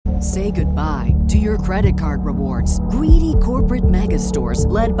Say goodbye to your credit card rewards. Greedy corporate mega stores,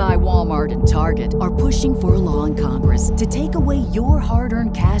 led by Walmart and Target, are pushing for a law in Congress to take away your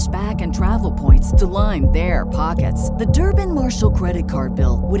hard-earned cash back and travel points to line their pockets. The Durbin-Marshall credit card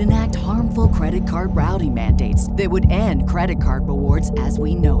bill would enact harmful credit card routing mandates that would end credit card rewards as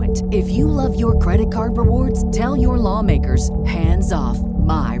we know it. If you love your credit card rewards, tell your lawmakers, hands off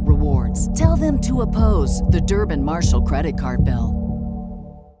my rewards. Tell them to oppose the Durbin-Marshall credit card bill.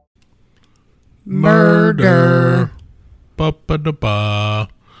 Murder. Ba-ba-da-ba.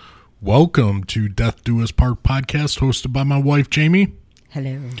 Welcome to Death Do Us Part podcast, hosted by my wife, Jamie. Hello.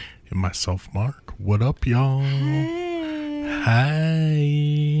 And myself, Mark. What up, y'all? Hi.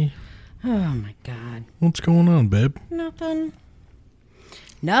 Hi. Oh, my God. What's going on, babe? Nothing.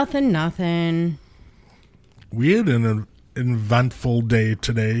 We had an eventful day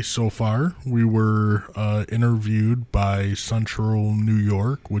today so far. We were interviewed by Central New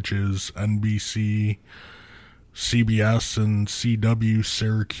York, which is NBC, CBS, and CW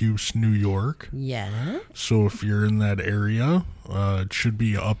Syracuse, New York. Yeah. So if you're in that area, it should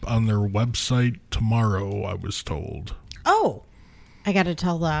be up on their website tomorrow, I was told. Oh, I got to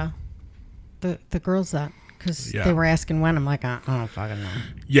tell the girls that, because they were asking when. I'm like, I don't fucking know.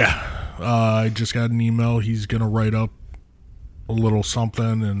 Yeah. I just got an email. He's going to write up a little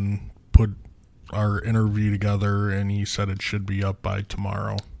something and put our interview together, and he said it should be up by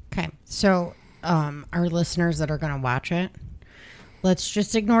tomorrow. Okay. So our listeners that are going to watch it, let's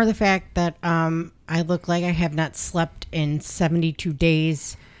just ignore the fact that I look like I have not slept in 72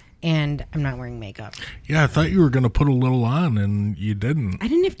 days and I'm not wearing makeup. Yeah, I thought you were going to put a little on, and you didn't. I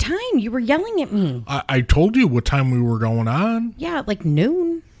didn't have time. You were yelling at me. I told you what time we were going on. Yeah, like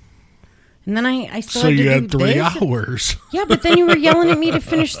noon. And then I still so had to you had do 3 this. hours. Yeah, but then you were yelling at me to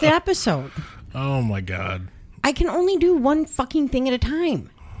finish the episode. Oh, my God. I can only do one fucking thing at a time.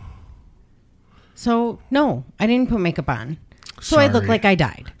 So, no, I didn't put makeup on. So Sorry. I look like I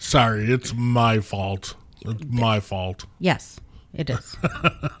died. Sorry, it's my fault. It's my fault. Yes, it is.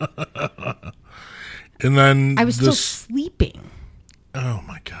 And then I was still sleeping. Oh,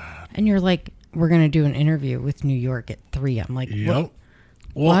 my God. And you're like, we're going to do an interview with New York at 3. I'm like, Yep. what?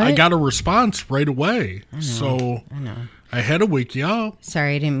 Well, I What? got a response right away. I know, So I know. I had to wake you up.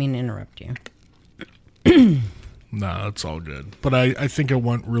 Sorry, I didn't mean to interrupt you. No, it's all good. But I think it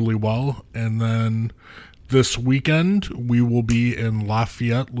went really well. And then this weekend, we will be in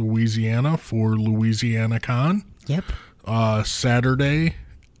Lafayette, Louisiana for Louisiana Con. Yep. Saturday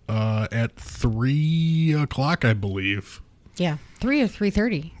at 3 o'clock, I believe. Yeah, 3 or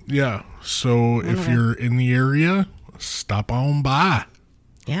 3:30. Yeah. So if you're in the area, stop on by.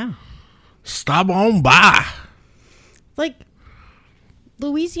 Yeah. Stop on by. Like,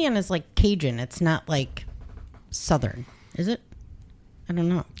 Louisiana's like Cajun. It's not like Southern, is it? I don't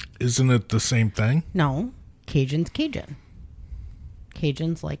know. Isn't it the same thing? No, Cajun's Cajun.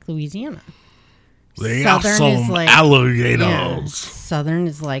 Cajun's like Louisiana. They got some alligators. Yeah, Southern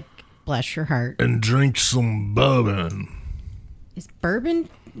is like, bless your heart. And drink some bourbon. Is bourbon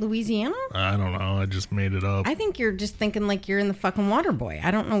Louisiana? I don't know. I just made it up. I think you're just thinking like you're in the fucking water boy. I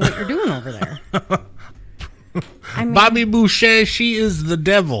don't know what you're doing over there. I mean, Bobby Boucher, she is the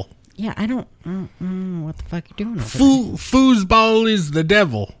devil. Yeah, I don't know what the fuck you're doing over there. Foosball is the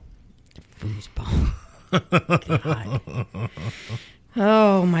devil. Foosball. God.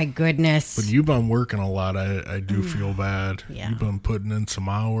 Oh, my goodness. But you've been working a lot. I do feel bad. Yeah. You've been putting in some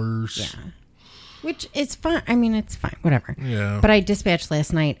hours. Yeah. Which is fine. I mean, it's fine. Whatever. Yeah. But I dispatched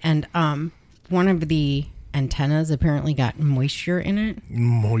last night, and one of the antennas apparently got moisture in it.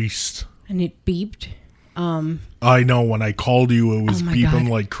 Moist. And it beeped. I know. When I called you, it was beeping God.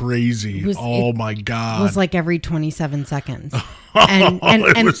 like crazy. My God. It was like every 27 seconds. And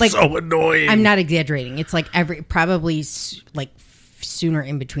it was like, so annoying. I'm not exaggerating. It's like probably like sooner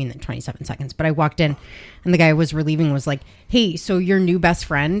in between than 27 seconds. But I walked in, and the guy was relieving was like, hey, so your new best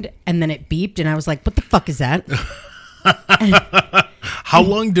friend? And then it beeped, and I was like, what the fuck is that? How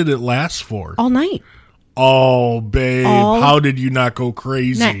long did it last for? All night. Oh, babe. How did you not go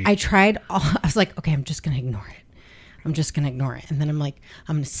crazy? I tried. I was like, okay, I'm just going to ignore it. And then I'm like,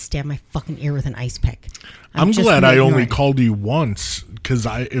 I'm going to stab my fucking ear with an ice pick. I'm glad I only called you once, because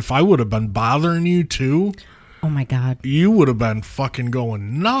if I would have been bothering you too, oh my God, you would have been fucking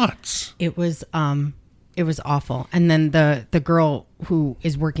going nuts. It was awful. And then the girl who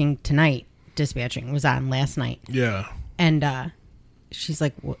is working tonight dispatching was on last night. Yeah. And she's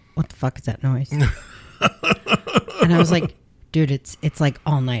like, what the fuck is that noise? And I was like, dude, it's like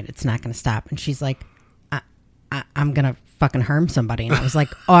all night. It's not going to stop. And she's like, I'm going to fucking harm somebody. And I was like,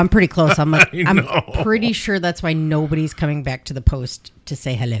 oh, I'm pretty close. I'm like, I'm pretty sure that's why nobody's coming back to the post to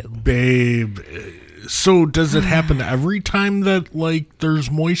say hello. Babe, so does it happen every time that, like, there's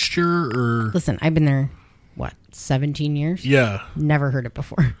moisture, or? Listen, I've been there, 17 years? Yeah. Never heard it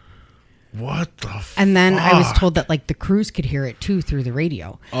before. What the fuck? And then I was told that, like, the crews could hear it, too, through the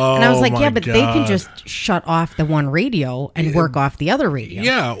radio. Oh, and I was like, yeah, but they can just shut off the one radio and work off the other radio.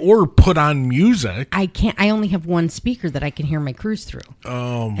 Yeah, or put on music. I can't. I only have one speaker that I can hear my crews through.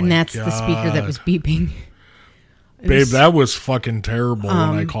 Oh, my God. And that's the speaker that was beeping. Babe, that was fucking terrible when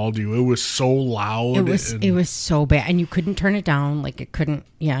I called you. It was so loud. It was so bad. And you couldn't turn it down. Like, it couldn't,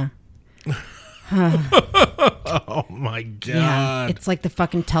 yeah. Oh, my God. Yeah, it's like the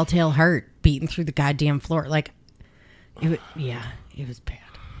fucking telltale heart beating through the goddamn floor. Like, it was bad.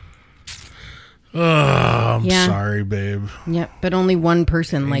 I'm sorry, babe. Yep, but only one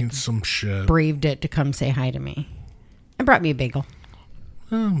person, like, some shit. braved it to come say hi to me. And brought me a bagel.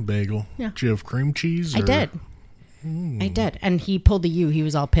 Bagel. Yeah. Did you have cream cheese? I did. I did. And he pulled a U. He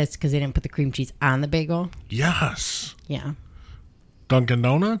was all pissed because they didn't put the cream cheese on the bagel. Yes. Yeah. Dunkin'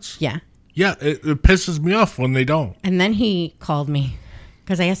 Donuts? Yeah. Yeah, it pisses me off when they don't. And then he called me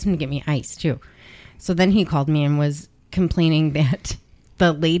because I asked him to get me ice too. So then he called me and was complaining that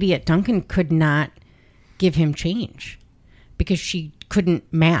the lady at Dunkin' could not give him change because she couldn't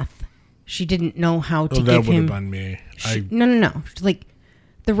math. She didn't know how to give him. That would have been me. No. Like,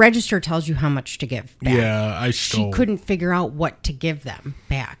 the register tells you how much to give back. Yeah, She couldn't figure out what to give them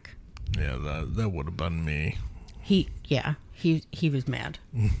back. Yeah, that would have been me. He was mad.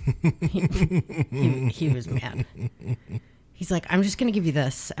 he was mad. He's like, I'm just going to give you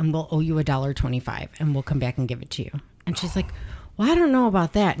this, and we'll owe you $1.25, and we'll come back and give it to you. And she's like, well, I don't know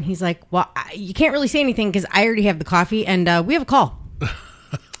about that. And he's like, well, you can't really say anything because I already have the coffee, and we have a call.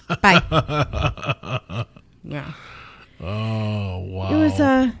 Bye. Yeah. Oh, wow. It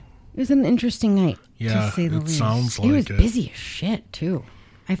was an interesting night. Yeah, to say the least. Sounds like it was busy as shit too.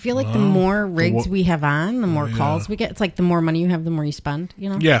 I feel like the more rigs we have on, the more calls we get. It's like the more money you have, the more you spend. You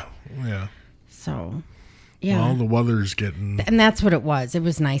know? Yeah. So, yeah. Well, the weather's getting, and that's what it was. It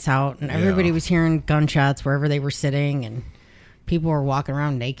was nice out, and everybody was hearing gunshots wherever they were sitting, and people were walking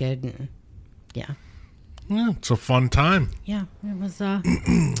around naked, and yeah, it's a fun time. Yeah, it was.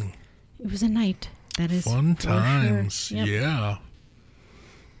 It was a night. That is fun times. Sure. Yep. Yeah.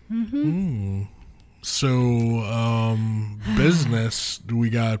 So, business.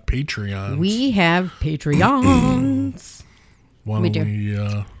 We got Patreons. We have Patreons. Why don't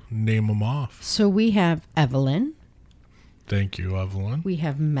we name them off? So we have Evelyn. Thank you, Evelyn. We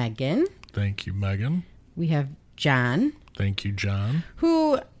have Megan. Thank you, Megan. We have John. Thank you, John.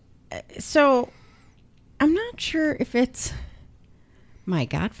 So I'm not sure if it's my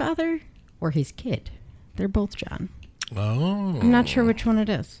godfather or his kid. They're both John. Oh. I'm not sure which one it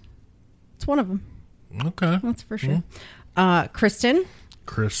is. It's one of them. Okay. That's for sure. Kristen.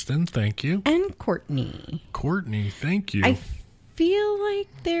 Kristen, thank you. And Courtney. Courtney, thank you. I feel like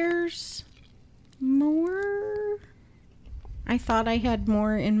there's more. I thought I had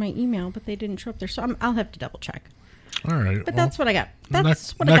more in my email, but they didn't show up there. So I'll have to double check. All right. But that's what I got.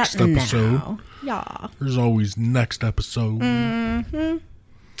 That's what next I got episode. now. Yeah. There's always next episode. Mm-hmm.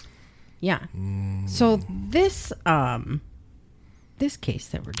 Yeah. So this case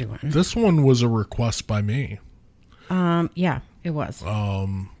that we're doing. This one was a request by me. Yeah, it was.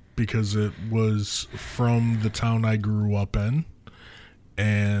 Because it was from the town I grew up in.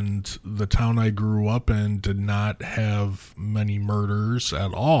 And the town I grew up in did not have many murders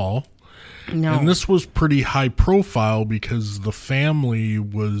at all. No. And this was pretty high profile because the family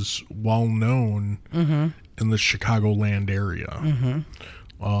was well known in the Chicagoland area.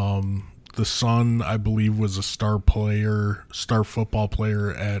 The son, I believe, was a star football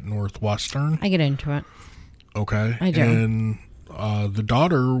player at Northwestern. I get into it. Okay. I do. And the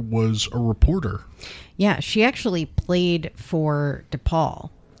daughter was a reporter. Yeah, she actually played for DePaul.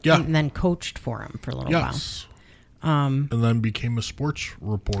 Yeah. And then coached for him for a little while. And then became a sports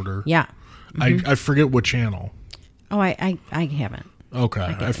reporter. Yeah. I forget what channel. Oh, I haven't. Okay.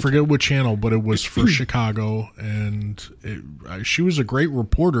 I forget what channel, but it was for Chicago. And she was a great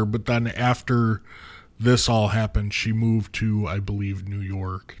reporter. But then after this all happened, she moved to, I believe, New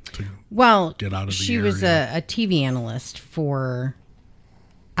York to get out of the area. She was a TV analyst for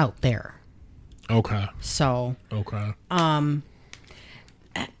out there. Okay. So. Okay.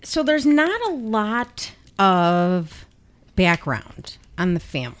 So there's not a lot of background on the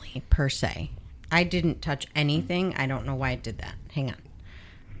family per se. I didn't touch anything. I don't know why I did that. Hang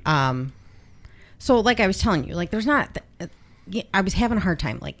on. So like I was telling you, like there's not I was having a hard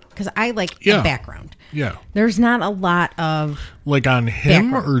time, like, because I like the background. Yeah. There's not a lot of like on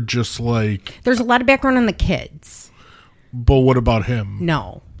him background. or just like. There's a lot of background on the kids. But what about him?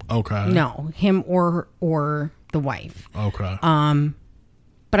 No. Okay. No, him or the wife. Okay.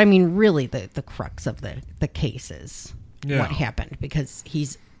 But I mean, really, the crux of the case is what happened, because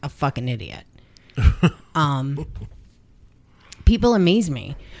he's a fucking idiot. People amaze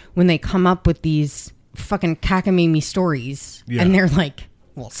me when they come up with these fucking cockamamie stories, and they're like,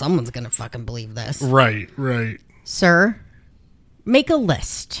 well, someone's gonna fucking believe this. Right. Sir, make a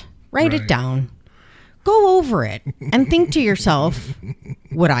list. Write it down. Go over it and think to yourself,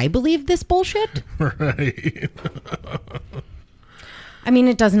 would I believe this bullshit? Right. I mean,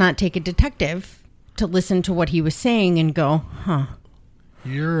 it does not take a detective to listen to what he was saying and go, huh.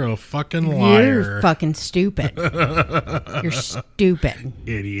 You're a fucking liar. You're fucking stupid. You're stupid.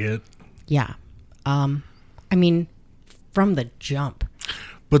 Idiot. Yeah. I mean, from the jump.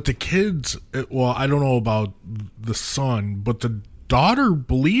 But the kids, well, I don't know about the son, but the daughter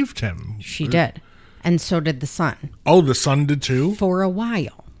believed him. She did. And so did the son. Oh, the son did too? For a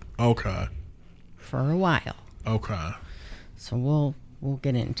while. Okay. For a while. Okay. So we'll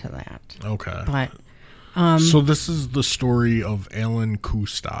get into that. Okay. But so this is the story of Alan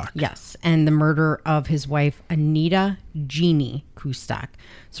Kustok. Yes, and the murder of his wife Anita Jeannie Kustok.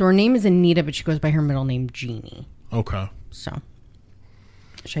 So her name is Anita, but she goes by her middle name Jeannie. Okay. So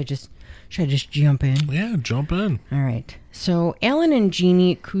should I just jump in? Yeah, jump in. All right. So Alan and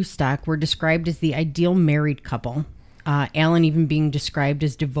Jeannie Kustok were described as the ideal married couple. Alan even being described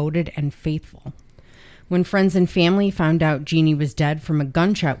as devoted and faithful. When friends and family found out Jeannie was dead from a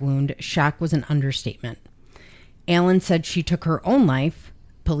gunshot wound, shock was an understatement. Alan said she took her own life.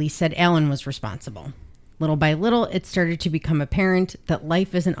 Police said Alan was responsible. Little by little, it started to become apparent that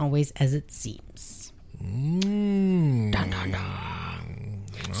life isn't always as it seems. Dun, dun, dun.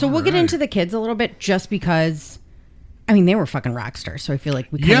 So we'll get into the kids a little bit, just because, I mean, they were fucking rock stars, so I feel like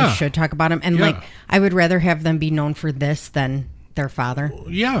we kind of should talk about them. And like, I would rather have them be known for this than their father.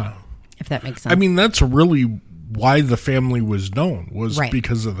 Yeah. If that makes sense. I mean, that's really why the family was known, was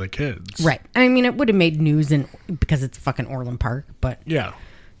because of the kids. Right. I mean, it would have made news because it's fucking Orland Park, but yeah.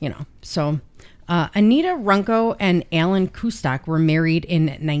 You know. So Anita Runco and Alan Kustok were married in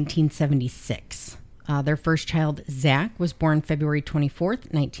 1976. Their first child, Zach, was born February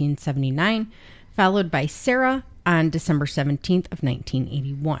 24th, 1979, followed by Sarah on December 17th of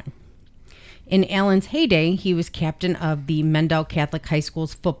 1981. In Alan's heyday, he was captain of the Mendel Catholic High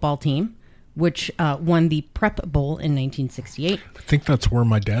School's football team, which won the Prep Bowl in 1968. I think that's where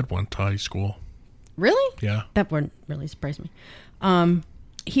my dad went to high school. Really? Yeah. That wouldn't really surprise me.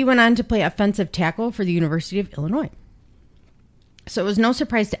 He went on to play offensive tackle for the University of Illinois. So it was no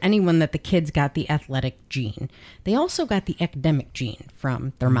surprise to anyone that the kids got the athletic gene. They also got the academic gene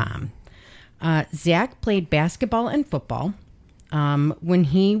from their mom. Zach played basketball and football. When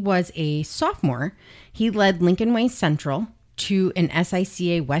he was a sophomore, he led Lincoln Way Central to an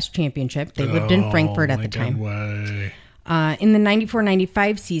SICA West championship. They lived in Frankfort at the time. In the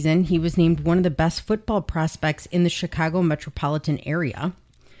 94-95 season, he was named one of the best football prospects in the Chicago metropolitan area.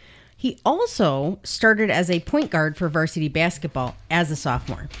 He also started as a point guard for varsity basketball as a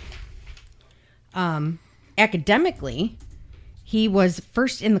sophomore. Academically, he was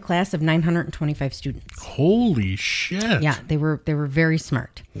first in the class of 925 students. Holy shit. Yeah, they were very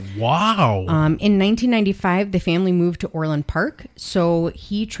smart. Wow. In 1995, the family moved to Orland Park, so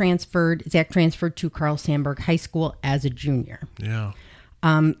Zach transferred to Carl Sandburg High School as a junior. Yeah.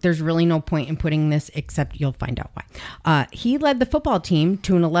 There's really no point in putting this, except you'll find out why. He led the football team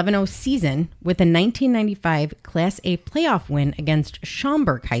to an 11-0 season with a 1995 Class A playoff win against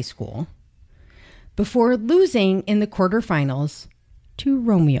Schaumburg High School, before losing in the quarterfinals to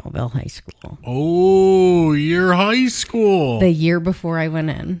Romeoville High School. Oh, your high school. The year before I went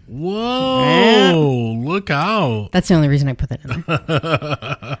in. Whoa, look out. That's the only reason I put that in there.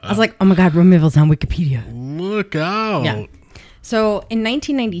 I was like, oh my God, Romeoville's on Wikipedia. Look out. Yeah. So in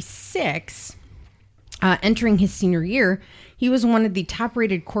 1996, entering his senior year, he was one of the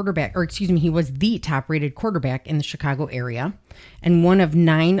top-rated quarterback, he was the top-rated quarterback in the Chicago area, and one of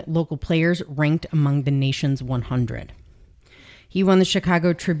 9 local players ranked among the nation's 100. He won the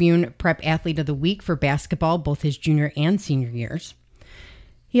Chicago Tribune Prep Athlete of the Week for basketball both his junior and senior years.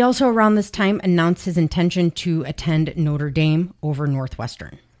 He also, around this time, announced his intention to attend Notre Dame over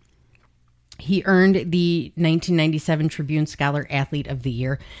Northwestern. He earned the 1997 Tribune Scholar Athlete of the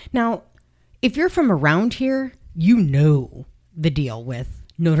Year. Now, if you're from around here, you know the deal with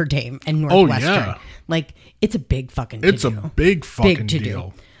Notre Dame and Northwestern. Oh, yeah. Like, it's a big fucking It's a big fucking to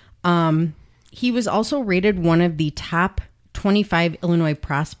deal. He was also rated one of the top 25 Illinois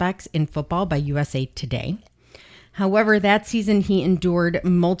prospects in football by USA Today. However, that season he endured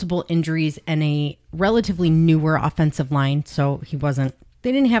multiple injuries and a relatively newer offensive line, so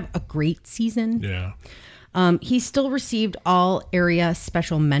they didn't have a great season. Yeah. He still received all area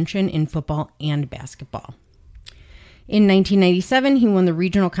special mention in football and basketball. In 1997, he won the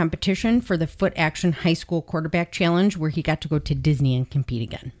regional competition for the Foot Action High School Quarterback Challenge, where he got to go to Disney and compete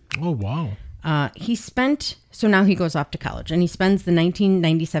again. Oh, wow. So now he goes off to college, and he spends the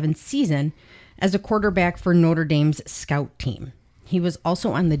 1997 season as a quarterback for Notre Dame's scout team. He was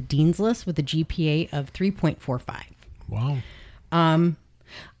also on the Dean's List with a GPA of 3.45. Wow.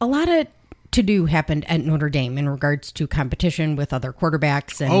 A lot of to-do happened at Notre Dame in regards to competition with other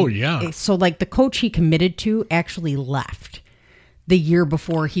quarterbacks. And oh, yeah. So, like, the coach he committed to actually left the year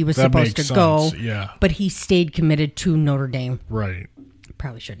before he was supposed to go. Yeah. But he stayed committed to Notre Dame. Right.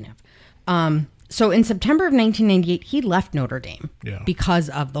 Probably shouldn't have. So in September of 1998, he left Notre Dame because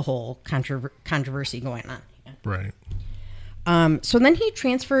of the whole controversy going on. Right. So then he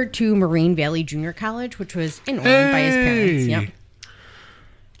transferred to Moraine Valley Junior College, which was in Orland by his parents. Yep.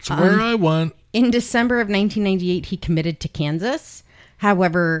 It's where I went. In December of 1998, he committed to Kansas.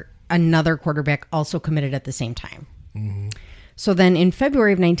 However, another quarterback also committed at the same time. Mm-hmm. So then in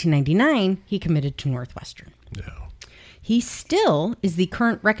February of 1999, he committed to Northwestern. Yeah. He still is the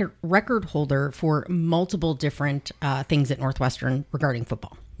current record holder for multiple different things at Northwestern regarding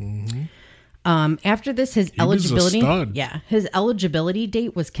football. Mm-hmm. After this, his eligibility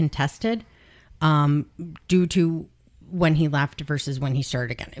date was contested due to when he left versus when he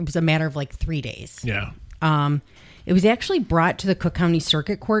started again. It was a matter of like 3 days. Yeah. It was actually brought to the Cook County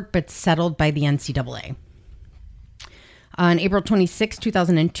Circuit Court, but settled by the NCAA. On April 26,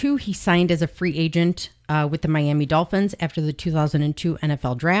 2002, he signed as a free agent with the Miami Dolphins after the 2002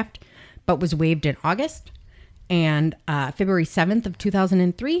 NFL Draft, but was waived in August. And February 7th of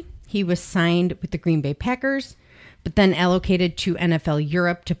 2003, he was signed with the Green Bay Packers, but then allocated to NFL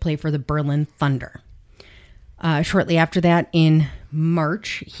Europe to play for the Berlin Thunder. Shortly after that, in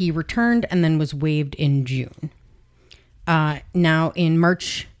March, he returned and then was waived in June. Now, in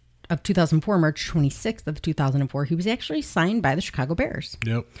March of 2004, March 26th of 2004, he was actually signed by the Chicago Bears.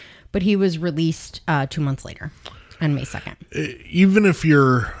 Yep. But he was released 2 months later on May 2nd. Even if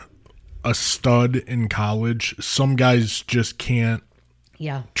you're a stud in college, some guys just can't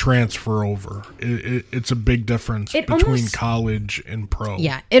transfer over. It's a big difference between college and pro.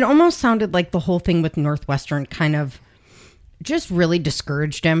 Yeah, it almost sounded like the whole thing with Northwestern kind of just really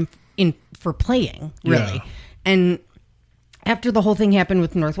discouraged him for playing, really. Yeah. And after the whole thing happened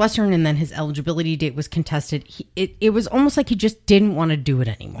with Northwestern and then his eligibility date was contested, it was almost like he just didn't want to do it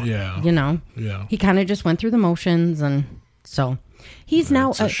anymore. Yeah. You know? Yeah. He kind of just went through the motions, and so he's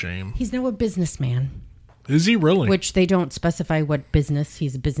now a shame. He's now a businessman. Is he really? Which they don't specify what business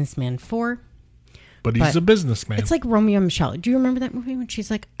he's a businessman for. But he's a businessman. It's like Romeo and Michelle. Do you remember that movie when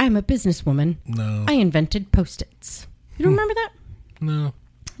she's like, I'm a businesswoman? No. I invented Post-its. You don't remember that? No.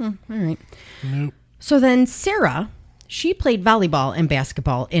 Oh, all right. Nope. So then Sarah, she played volleyball and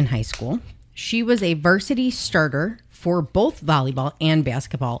basketball in high school. She was a varsity starter for both volleyball and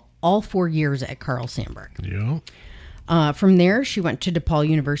basketball all 4 years at Carl Sandburg. Yeah. From there, she went to DePaul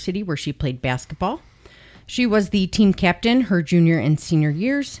University, where she played basketball. She was the team captain her junior and senior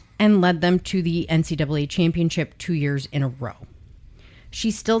years and led them to the NCAA championship 2 years in a row.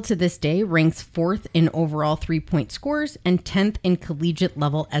 She still to this day ranks 4th in overall 3-point scores and 10th in collegiate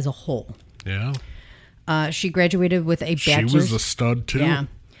level as a whole. Yeah. She graduated with a bachelor's. She was a stud too. Yeah.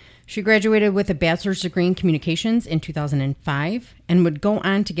 She graduated with a bachelor's degree in communications in 2005 and would go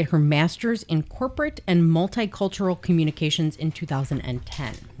on to get her master's in corporate and multicultural communications in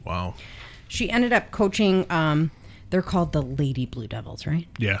 2010. Wow. She ended up coaching, they're called the Lady Blue Devils, right?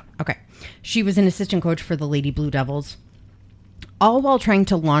 Yeah. Okay. She was an assistant coach for the Lady Blue Devils, all while trying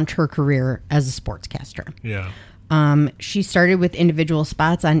to launch her career as a sportscaster. Yeah. She started with individual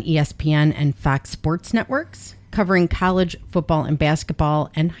spots on ESPN and Fox Sports networks, covering college football and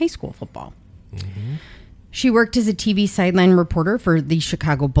basketball and high school football. Mm-hmm. She worked as a TV sideline reporter for the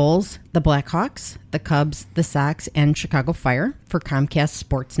Chicago Bulls, the Blackhawks, the Cubs, the Sox, and Chicago Fire for Comcast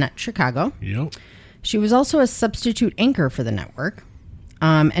Sportsnet Chicago. Yep. She was also a substitute anchor for the network,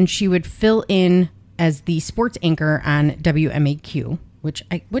 and she would fill in as the sports anchor on WMAQ,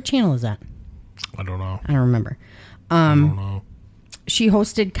 what channel is that? I don't know. I don't remember. I don't know. She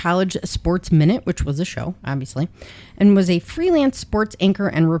hosted College Sports Minute, which was a show, obviously, and was a freelance sports anchor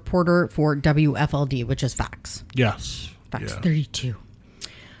and reporter for WFLD, which is Fox. Yes. Fox 32.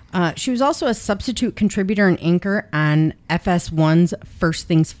 She was also a substitute contributor and anchor on FS1's First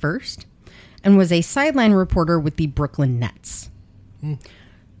Things First, and was a sideline reporter with the Brooklyn Nets.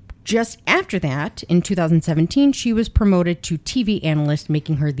 Just after that, in 2017, she was promoted to TV analyst,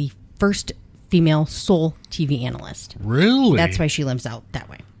 making her the first female sole TV analyst. Really? That's why she lives out that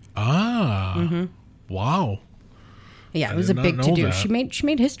way. Ah. Wow. Yeah, it was a big to-do. She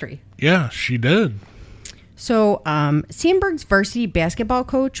made history. Yeah, she did. So, Sandberg's varsity basketball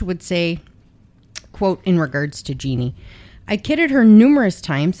coach would say, quote, in regards to Jeannie, I kidded her numerous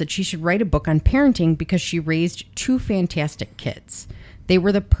times that she should write a book on parenting because she raised two fantastic kids. They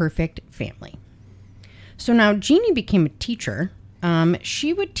were the perfect family. So now Jeannie became a teacher.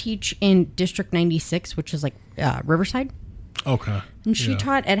 She would teach in District 96, which is like Riverside. Okay. And she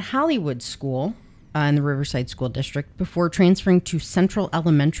taught at Hollywood School in the Riverside School District before transferring to Central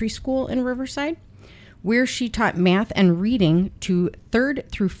Elementary School in Riverside, where she taught math and reading to 3rd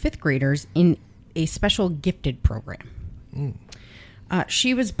through 5th graders in a special gifted program.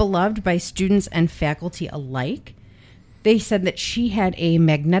 She was beloved by students and faculty alike. They said that she had a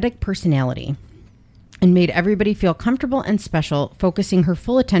magnetic personality and made everybody feel comfortable and special, focusing her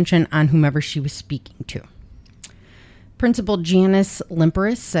full attention on whomever she was speaking to. Principal Janice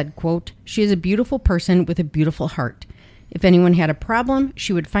Limperis said, quote, she is a beautiful person with a beautiful heart. If anyone had a problem,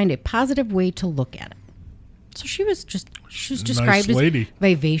 she would find a positive way to look at it. So she was described as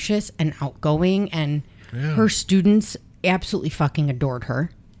vivacious and outgoing, and her students absolutely fucking adored her.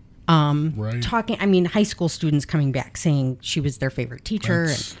 High school students coming back saying she was their favorite teacher.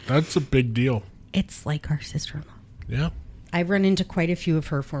 That's a big deal. It's like our sister-in-law. Yeah. I've run into quite a few of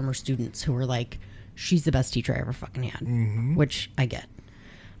her former students who were like, she's the best teacher I ever fucking had, which I get.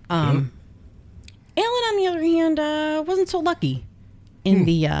 Alan, on the other hand, wasn't so lucky in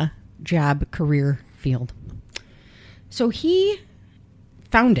the job career field. So he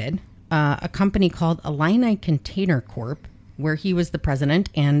founded a company called Illini Container Corp., where he was the president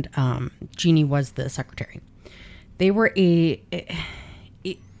and Jeannie was the secretary. They were they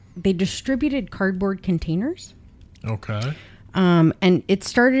distributed cardboard containers. Okay. And it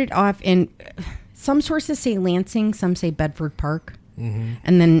started off in, some sources say Lansing, some say Bedford Park, and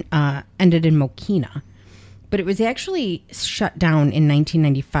then ended in Mokina. But it was actually shut down in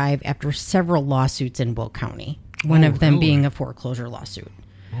 1995 after several lawsuits in Will County, one of them being a foreclosure lawsuit.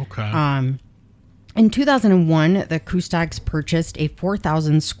 Okay. In 2001, the Kustoks purchased a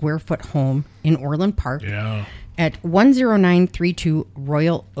 4,000 square foot home in Orland Park at 10932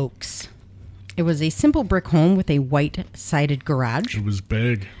 Royal Oaks. It was a simple brick home with a white-sided garage. It was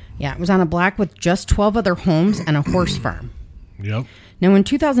big. Yeah, it was on a block with just 12 other homes and a horse farm. Yep. Now, in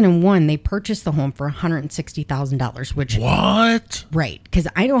 2001, they purchased the home for $160,000, which... What? Right, because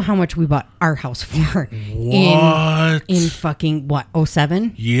I know how much we bought our house for. What? In fucking,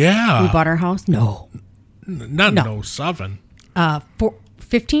 07? Yeah. We bought our house? No. Not in 07.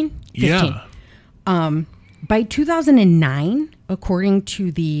 15? Yeah. By 2009, according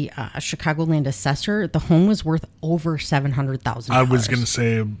to the Chicagoland assessor, the home was worth over $700,000. I was going to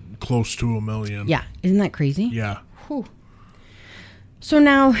say close to $1 million. Yeah. Isn't that crazy? Yeah. Whew. So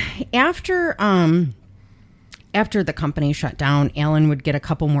now, after the company shut down, Alan would get a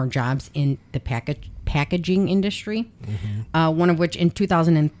couple more jobs in the packaging industry. One of which, in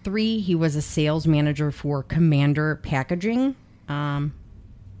 2003, he was a sales manager for Commander Packaging. I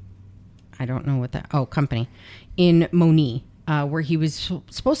don't know what that... company. In Moni, where he was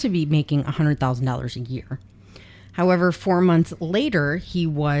supposed to be making $100,000 a year. However, 4 months later, he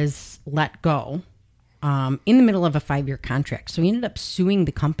was let go in the middle of a 5-year contract. So he ended up suing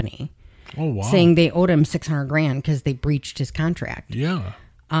the company. Oh, wow. Saying they owed him $600,000 because they breached his contract. Yeah.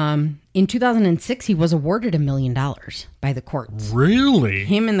 In 2006, he was awarded $1 million by the courts. Really?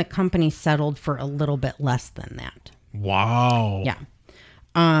 Him and the company settled for a little bit less than that. Wow. Yeah.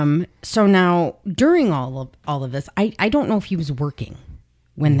 So now, during all of this, I don't know if he was working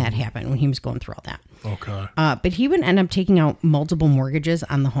when that happened, when he was going through all that. Okay. But he would end up taking out multiple mortgages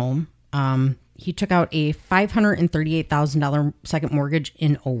on the home. He took out a $538,000 second mortgage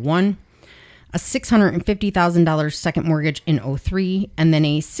in 2001, a $650,000 second mortgage in 2003, and then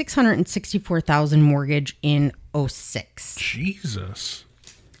a $664,000 mortgage in 2006. Jesus.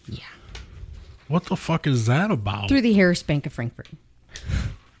 Yeah. What the fuck is that about? Through the Harris Bank of Frankfurt.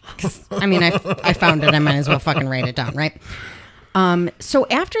 I mean, I found it. I might as well fucking write it down, right? So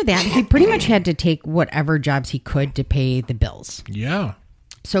after that, he pretty much had to take whatever jobs he could to pay the bills. Yeah.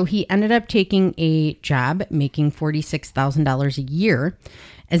 So he ended up taking a job making $46,000 a year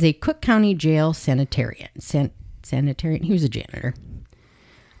as a Cook County jail sanitarian. Sanitarian. He was a janitor.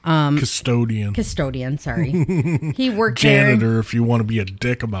 Custodian, sorry. He worked janitor, if you want to be a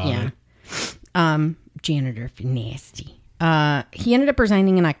dick about it. Janitor, if you're nasty. He ended up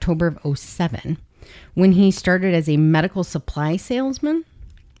resigning in October of 2007 when he started as a medical supply salesman.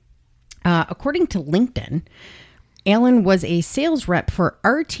 According to LinkedIn, Alan was a sales rep for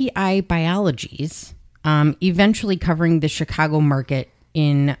RTI Biologies, eventually covering the Chicago market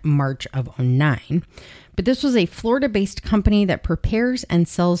in March of 2009. But this was a Florida-based company that prepares and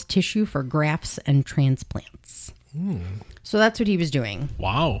sells tissue for grafts and transplants. So that's what he was doing.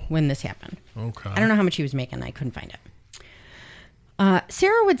 Wow. When this happened. Okay. I don't know how much he was making. I couldn't find it.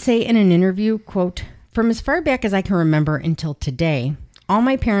 Sarah would say in an interview, quote, "From as far back as I can remember until today, all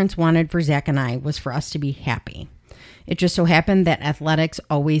my parents wanted for Zach and I was for us to be happy. It just so happened that athletics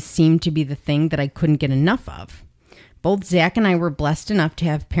always seemed to be the thing that I couldn't get enough of. Both Zach and I were blessed enough to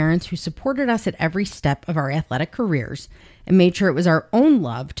have parents who supported us at every step of our athletic careers and made sure it was our own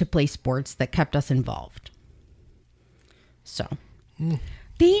love to play sports that kept us involved." So,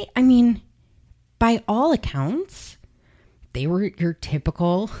 by all accounts, they were your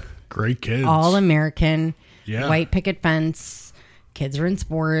typical great kids, all-American, white picket fence, kids are in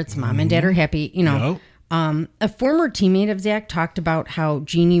sports, mom and dad are happy, Yep. A former teammate of Zach talked about how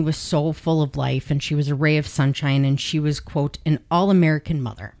Jeannie was so full of life and she was a ray of sunshine and she was, quote, an all-American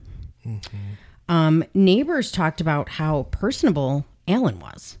mother. Neighbors talked about how personable Alan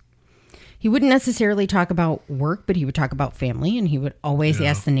was. He wouldn't necessarily talk about work, but he would talk about family, and he would always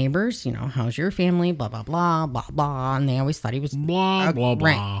ask the neighbors, how's your family, blah, blah, blah, blah, blah, and they always thought he was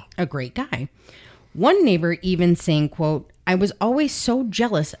a great guy. One neighbor even saying, quote, "I was always so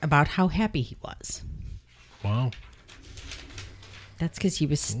jealous about how happy he was." Wow. That's because he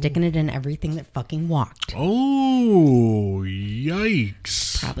was sticking it in everything that fucking walked. Oh,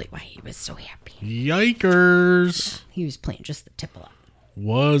 yikes. Probably why he was so happy. Yikers. He was playing just the tip of that.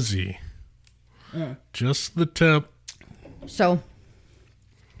 Was he? Just the tip. So,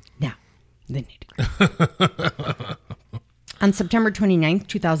 now, the nitty-gritty. On September 29th,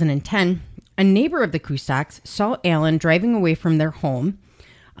 2010, a neighbor of the Kustoks saw Alan driving away from their home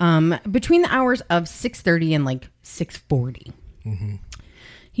between the hours of 6:30 and 6:40.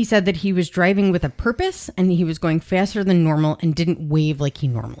 He said that he was driving with a purpose and he was going faster than normal and didn't wave like he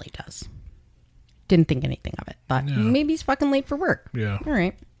normally does. Didn't think anything of it. Thought maybe he's fucking late for work. Yeah. All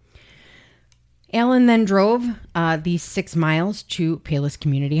right. Alan then drove these 6 miles to Palos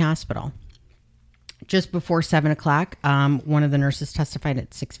Community Hospital. Just before 7 o'clock, one of the nurses testified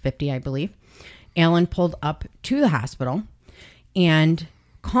at 6:50, I believe. Alan pulled up to the hospital and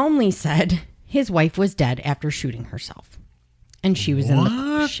calmly said his wife was dead after shooting herself. And she was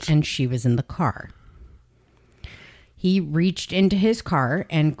in the car. He reached into his car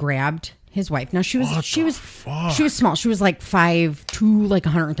and grabbed his wife. Now she was small. She was 5'2",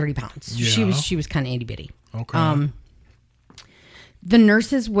 130 pounds. Yeah. She was kind of itty bitty. Okay. The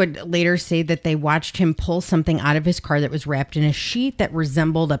nurses would later say that they watched him pull something out of his car that was wrapped in a sheet that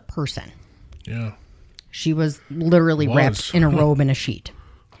resembled a person. Yeah. She was literally wrapped in a robe and a sheet.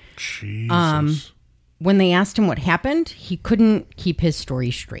 Jesus. When they asked him what happened, he couldn't keep his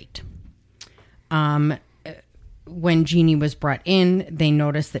story straight. When Jeannie was brought in, they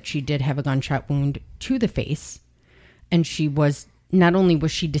noticed that she did have a gunshot wound to the face. And she was, not only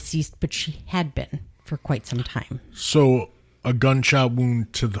was she deceased, but she had been for quite some time. So a gunshot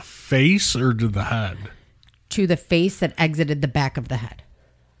wound to the face or to the head? To the face that exited the back of the head.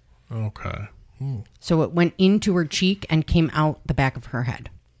 Okay. So it went into her cheek and came out the back of her head.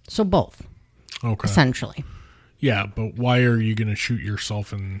 So both. Okay. Essentially. Yeah, but why are you going to shoot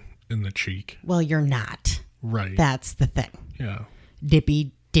yourself in the cheek? Well, you're not. Right. That's the thing. Yeah.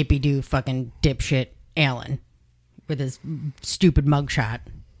 Dippy-doo fucking dipshit Alan with his stupid mugshot.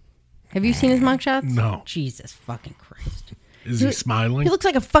 Have you seen his mugshot? No. Jesus fucking Christ. Is he smiling? He looks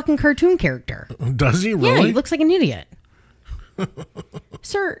like a fucking cartoon character. Does he really? Yeah, he looks like an idiot.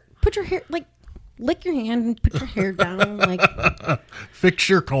 Sir, put your hair, lick your hand and put your hair down. Fix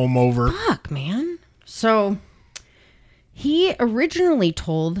your comb over. Fuck, man. So, he originally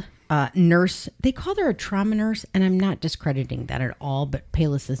told nurse, they called her a trauma nurse, and I'm not discrediting that at all, but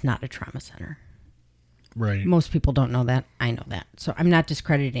Palos is not a trauma center. Right. Most people don't know that. I know that. So I'm not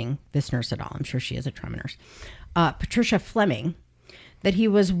discrediting this nurse at all. I'm sure she is a trauma nurse. Patricia Fleming, that he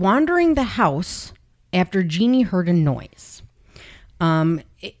was wandering the house after Jeannie heard a noise. In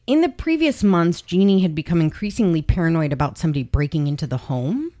the previous months, Jeannie had become increasingly paranoid about somebody breaking into the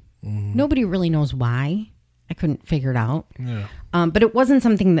home. Mm-hmm. Nobody really knows why. I couldn't figure it out. Yeah. But it wasn't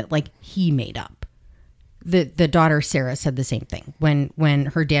something that he made up. The daughter, Sarah, said the same thing. When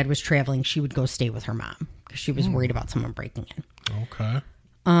her dad was traveling, she would go stay with her mom because she was worried about someone breaking in. Okay.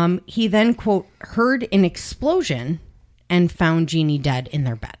 He then, quote, heard an explosion and found Jeannie dead in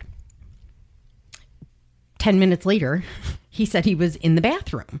their bed. 10 minutes later, he said he was in the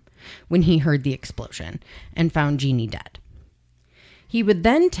bathroom when he heard the explosion and found Jeannie dead. He would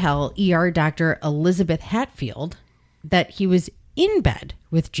then tell ER Dr. Elizabeth Hatfield that he was in bed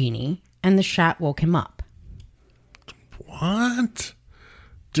with Jeannie and the shot woke him up. What?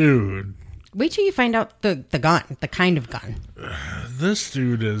 Dude. Wait till you find out the gun, the kind of gun. This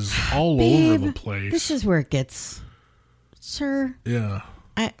dude is all Babe, over the place. This is where it gets... Sir? Yeah.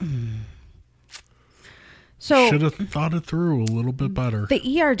 So should have thought it through a little bit better.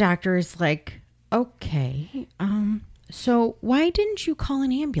 The ER doctor is like, okay, so why didn't you call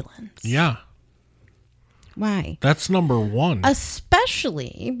an ambulance? Yeah. Why? That's number one.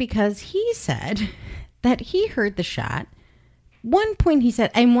 Especially because he said that he heard the shot. One point he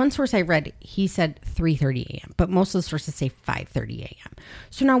said, and one source I read, he said 3:30 a.m., but most of the sources say 5:30 a.m.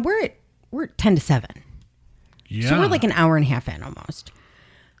 So now we're at 10 to 7. Yeah. So we're like an hour and a half in almost.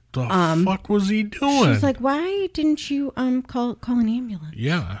 The fuck was he doing? She's like, why didn't you call an ambulance?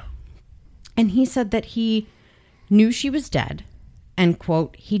 Yeah. And he said that he knew she was dead and,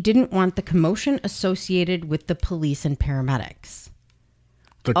 quote, he didn't want the commotion associated with the police and paramedics.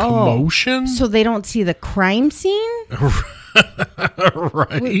 The commotion? So they don't see the crime scene?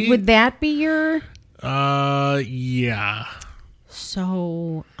 Right. Would that be your... Yeah.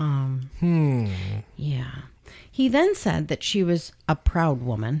 So, yeah. He then said that she was a proud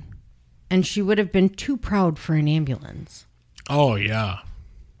woman and she would have been too proud for an ambulance. Oh, yeah.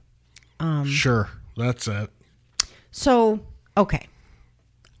 Sure. That's it. So, okay.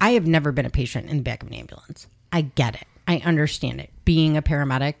 I have never been a patient in the back of an ambulance. I get it. I understand it. Being a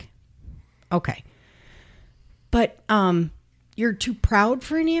paramedic. Okay. But, you're too proud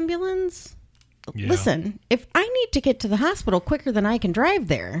for an ambulance? Yeah. Listen, if I need to get to the hospital quicker than I can drive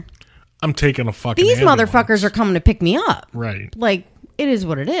there... I'm taking a fucking These ambulance. motherfuckers are coming to pick me up. Right. Like, it is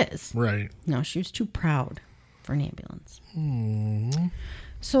what it is. Right. No, she was too proud for an ambulance.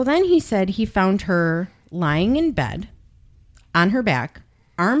 So then he said he found her lying in bed, on her back,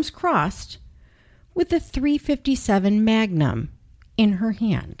 arms crossed, with a .357 Magnum in her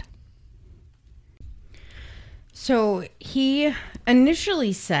hand. So he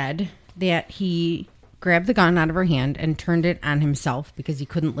initially said that he grabbed the gun out of her hand and turned it on himself because he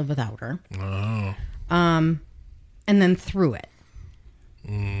couldn't live without her. Oh. And then threw it.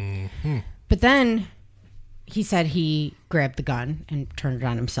 Mm-hmm. But then he said he grabbed the gun and turned it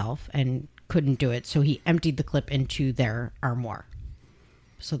on himself and couldn't do it. So he emptied the clip into their armoire.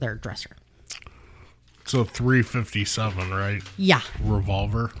 So their dresser. So .357, right? Yeah.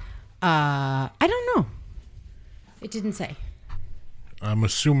 Revolver? I don't know. It didn't say. I'm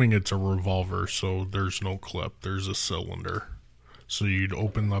assuming it's a revolver, so there's no clip. There's a cylinder. So you'd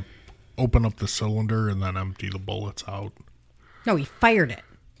open up the cylinder and then empty the bullets out. No, he fired it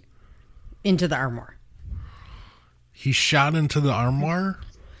into the armoire. He shot into the armoire?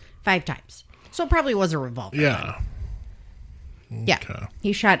 5 times. So it probably was a revolver. Yeah. Yeah. Okay.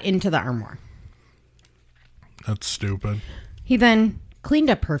 He shot into the armoire. That's stupid. He then cleaned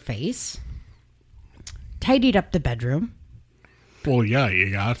up her face, tidied up the bedroom. Well, yeah,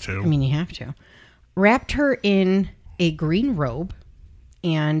 you got to. I mean, you have to. Wrapped her in a green robe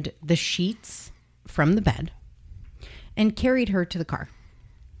and the sheets from the bed and carried her to the car.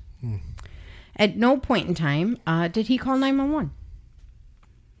 At no point in time did he call 911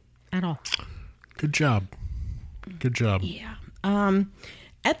 at all. Good job. Good job. Yeah.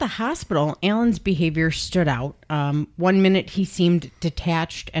 At the hospital, Alan's behavior stood out. 1 minute he seemed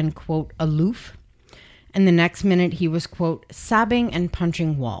detached and, quote, aloof. And the next minute he was, quote, sobbing and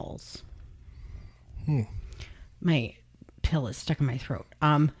punching walls. My pill is stuck in my throat.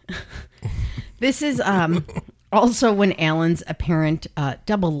 This is also when Alan's apparent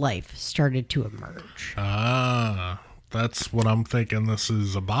double life started to emerge. Ah, that's what I'm thinking this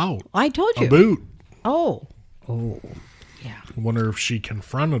is about. I told you. A boot. Oh, yeah. I wonder if she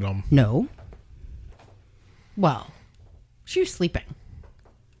confronted him. No. Well, she was sleeping.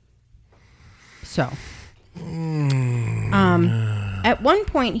 So, at one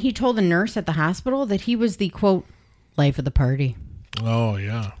point, he told a nurse at the hospital that he was the, quote, life of the party. Oh,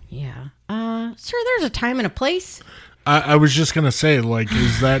 yeah. Yeah. Sir, there's a time and a place. I was just going to say, like,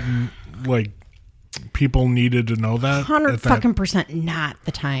 is that, like, people needed to know that? 100% not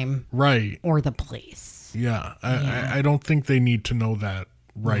the time. Right. Or the place. Yeah. I don't think they need to know that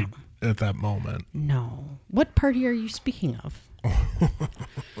right at that moment. No. What party are you speaking of?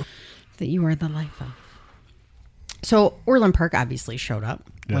 That you are the life of. So Orland Park obviously showed up.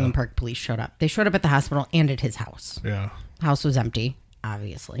 Yeah. Orland Park police showed up. They showed up at the hospital and at his house. Yeah. House was empty,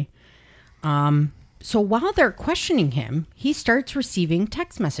 obviously. So while they're questioning him, he starts receiving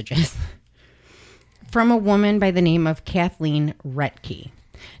text messages from a woman by the name of Kathleen Retke.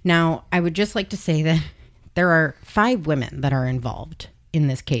 Now, I would just like to say that there are 5 women that are involved in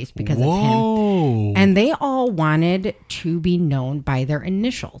this case because of him. And they all wanted to be known by their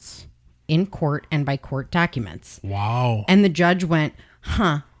initials in court and by court documents. Wow. And the judge went,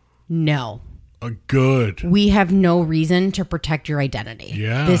 no. Good. We have no reason to protect your identity.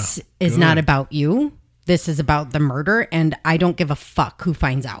 Yeah. This is not about you. This is about the murder, and I don't give a fuck who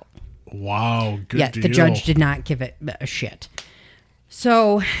finds out. Wow. Good deal. The judge did not give it a shit.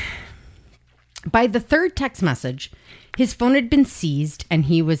 So, by the 3rd text message, his phone had been seized, and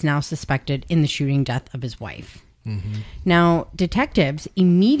he was now suspected in the shooting death of his wife. Mm-hmm. Now, detectives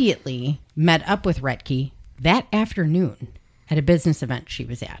immediately met up with Retke that afternoon at a business event she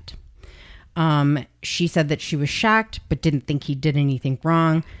was at. She said that she was shocked, but didn't think he did anything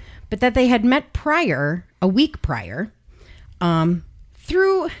wrong, but that they had met a week prior,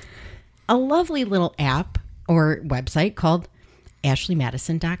 through a lovely little app or website called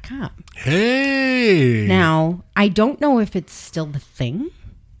AshleyMadison.com. Hey! Now, I don't know if it's still the thing.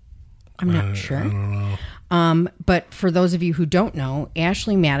 I'm not sure. I don't know. But for those of you who don't know,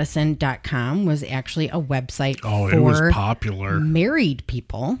 AshleyMadison.com was actually a website for it was popular. Married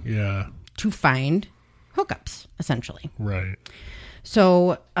people to find hookups, essentially. Right.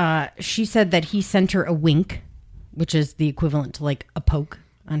 So she said that he sent her a wink, which is the equivalent to like a poke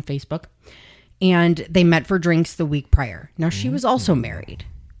on Facebook. And they met for drinks the week prior. Now, she was also married.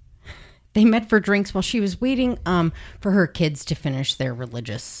 They met for drinks while she was waiting for her kids to finish their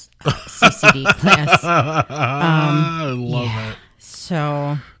religious CCD class. I love it.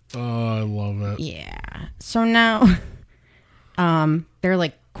 So. Oh, I love it. Yeah. So now they're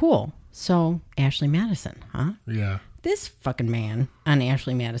like, cool. So Ashley Madison, huh? Yeah. This fucking man on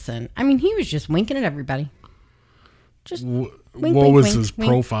Ashley Madison. I mean, he was just winking at everybody. Just wink, what wink, was wink, his wink,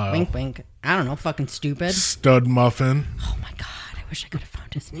 profile? Wink, wink. I don't know. Fucking stupid. Stud Muffin. Oh my God. I wish I could have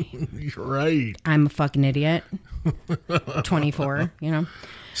found his name. You're right. I'm a fucking idiot. 24, you know.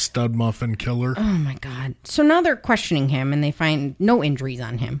 Stud Muffin Killer. Oh my God. So now they're questioning him and they find no injuries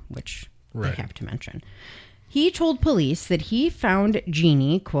on him, which right. they have to mention. He told police that he found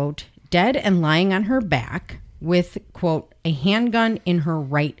Jeannie, quote, dead and lying on her back with, quote, a handgun in her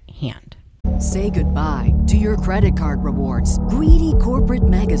right hand. Say goodbye to your credit card rewards. Greedy corporate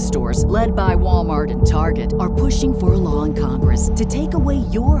mega stores, led by Walmart and Target, are pushing for a law in Congress to take away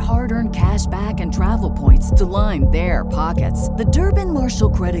your hard-earned cash back and travel points to line their pockets. The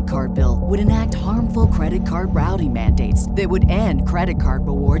Durbin-Marshall credit card bill would enact harmful credit card routing mandates that would end credit card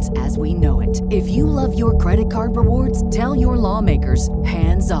rewards as we know it. If you love your credit card rewards, tell your lawmakers,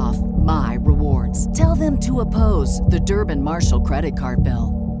 hands off my rewards. Tell them to oppose the Durbin-Marshall credit card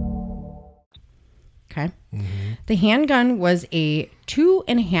bill. Okay. Mm-hmm. The handgun was a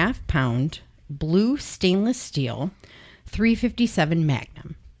 2.5 pound blue stainless steel 357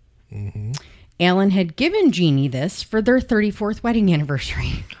 Magnum. Mm-hmm. Alan had given Jeannie this for their 34th wedding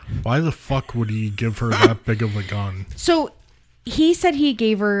anniversary. Why the fuck would he give her that big of a gun? So he said he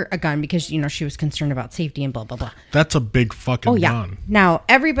gave her a gun because, you know, she was concerned about safety and blah, blah, blah. That's a big fucking gun. Now,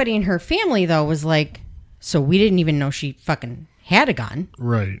 everybody in her family, though, was like, so we didn't even know she fucking had a gun.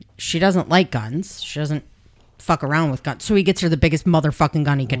 Right. She doesn't like guns. She doesn't fuck around with guns. So he gets her the biggest motherfucking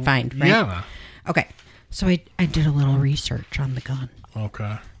gun he could find, right? Yeah. Okay. So I did a little research on the gun.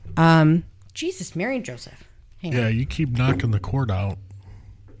 Okay. Jesus, Mary and Joseph. Hang on. on. You keep knocking the cord out.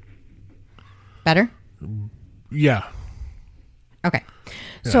 Better? Yeah. Okay.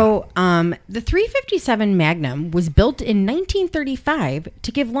 Yeah. So the 357 Magnum was built in 1935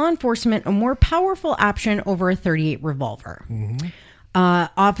 to give law enforcement a more powerful option over a .38 revolver. Mm-hmm.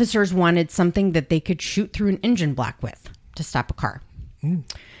 Officers wanted something that they could shoot through an engine block with to stop a car. Mm.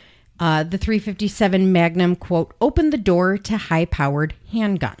 The 357 Magnum, quote, opened the door to high-powered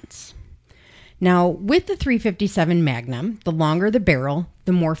handguns. Now, with the 357 Magnum, the longer the barrel,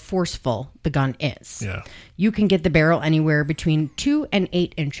 the more forceful the gun is. Yeah. You can get the barrel anywhere between 2 and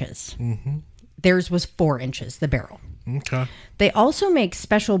 8 inches. Mm-hmm. Theirs was 4 inches, the barrel. Okay. They also make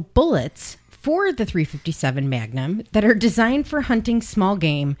special bullets for the 357 Magnum that are designed for hunting small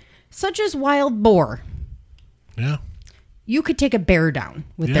game, such as wild boar. Yeah. You could take a bear down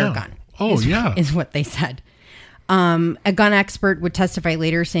with their gun. Is what they said. A gun expert would testify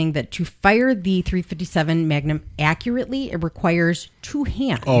later saying that to fire the 357 Magnum accurately, it requires 2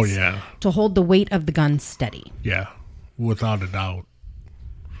 hands to hold the weight of the gun steady. Yeah, without a doubt.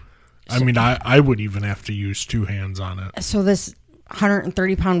 I mean, I would even have to use 2 hands on it. So this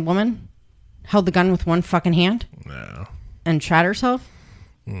 130-pound woman held the gun with one fucking hand? Yeah. And shot herself?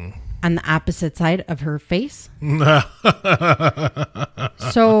 on the opposite side of her face.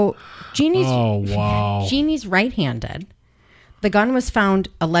 So Jeannie's right-handed. The gun was found,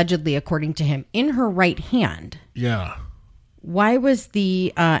 allegedly, according to him, in her right hand. Yeah. Why was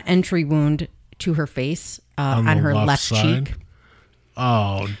the entry wound to her face on her left cheek?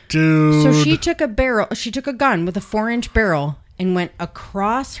 Oh, dude. So she took a gun with a 4-inch barrel and went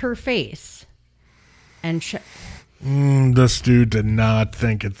across her face. And this dude did not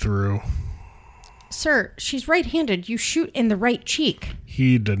think it through. Sir, she's right-handed. You shoot in the right cheek.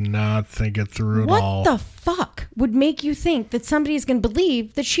 He did not think it through at all. What the fuck would make you think that somebody is going to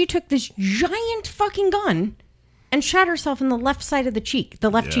believe that she took this giant fucking gun and shot herself in the left side of the cheek, the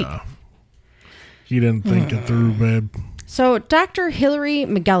left cheek? He didn't think it through, babe. So Dr. Hilary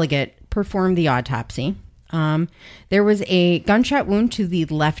McGilligan performed the autopsy. There was a gunshot wound to the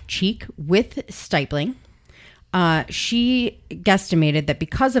left cheek with stipling. She guesstimated that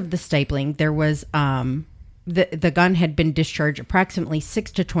because of the stipling, there was the gun had been discharged approximately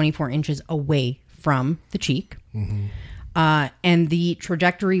 6 to 24 inches away from the cheek. Mm-hmm. And the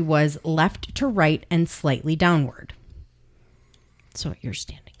trajectory was left to right and slightly downward. So you're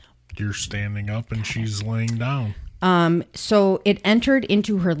standing up. You're standing up and she's laying down. So it entered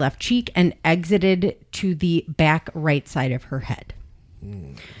into her left cheek and exited to the back right side of her head.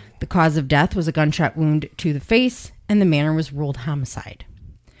 Mm. The cause of death was a gunshot wound to the face, and the manner was ruled homicide.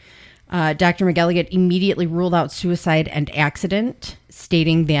 Dr. McGilligan immediately ruled out suicide and accident,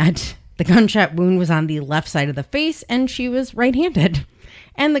 stating that the gunshot wound was on the left side of the face, and she was right-handed,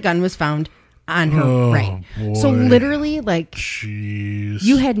 and the gun was found on her right. Boy. So literally, like, jeez.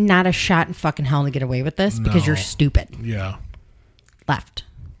 You had not a shot in fucking hell to get away with this because you're stupid. Yeah. Left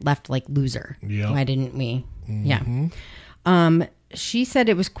like loser. Yeah. Why didn't we? Mm-hmm. Yeah. She said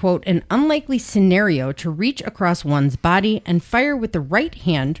it was, quote, an unlikely scenario to reach across one's body and fire with the right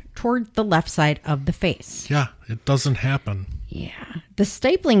hand toward the left side of the face. Yeah, it doesn't happen. Yeah. The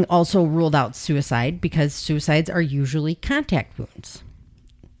stapling also ruled out suicide because suicides are usually contact wounds.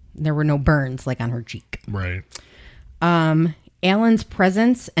 There were no burns like on her cheek. Right. Allen's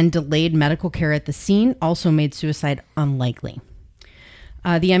presence and delayed medical care at the scene also made suicide unlikely.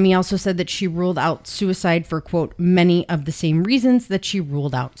 The ME also said that she ruled out suicide for, quote, many of the same reasons that she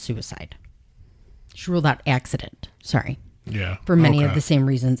ruled out suicide. She ruled out accident. Sorry. Yeah. For many of the same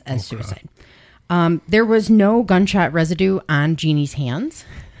reasons as suicide. There was no gunshot residue on Jeannie's hands.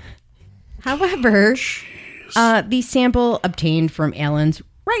 However, the sample obtained from Allen's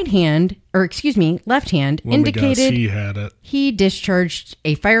left hand indicated he had it. He discharged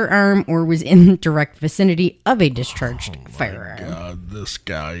a firearm or was in direct vicinity of a discharged firearm. God, this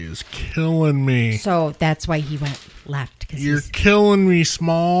guy is killing me. So that's why he went left. You're killing me,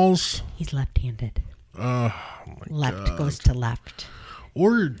 Smalls. He's left-handed. Oh, left God. Goes to left.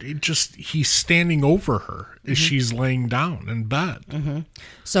 Or he's standing over her as she's laying down in bed. Mm-hmm.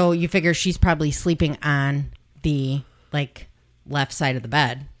 So you figure she's probably sleeping on the, left side of the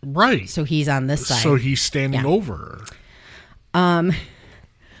bed. Right. So he's on this side. So he's standing over her.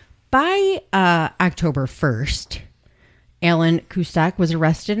 By October 1st, Alan Kustok was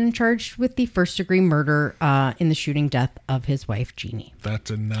arrested and charged with the first-degree murder in the shooting death of his wife, Jeannie. That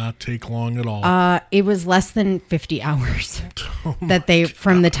did not take long at all. It was less than 50 hours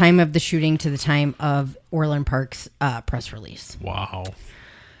from the time of the shooting to the time of Orland Park's press release. Wow.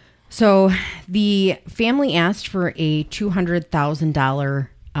 So the family asked for a $200,000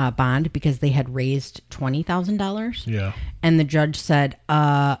 bond because they had raised $20,000. Yeah. And the judge said,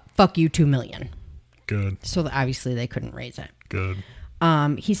 fuck you, $2 million. Good. So obviously they couldn't raise it. Good.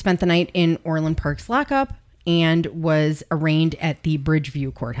 He spent the night in Orland Park's lockup and was arraigned at the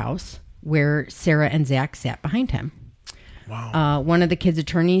Bridgeview courthouse where Sarah and Zach sat behind him. Wow. One of the kids'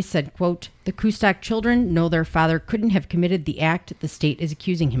 attorneys said, quote, the Kustok children know their father couldn't have committed the act the state is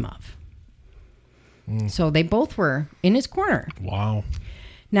accusing him of. So they both were in his corner. Wow.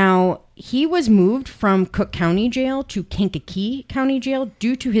 Now, he was moved from Cook County Jail to Kankakee County Jail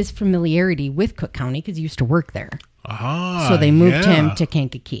due to his familiarity with Cook County because he used to work there. So they moved him to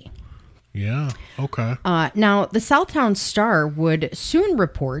Kankakee. Yeah, okay. Now, the Southtown Star would soon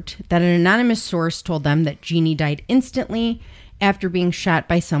report that an anonymous source told them that Jeannie died instantly after being shot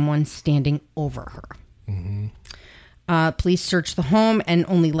by someone standing over her. Mm-hmm. Police searched the home and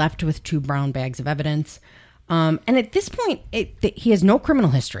only left with 2 brown bags of evidence. And at this point, he has no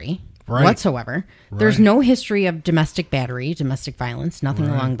criminal history whatsoever. Right. There's no history of domestic battery, domestic violence, nothing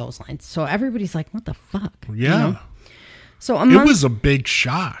along those lines. So everybody's like, what the fuck? Yeah. You know? So it was a big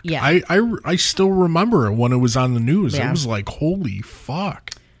shock. Yeah. I still remember it when it was on the news. Yeah. It was like, holy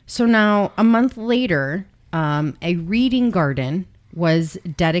fuck. So now, a month later, a reading garden was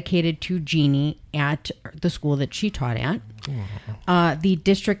dedicated to Jeannie at the school that she taught at. The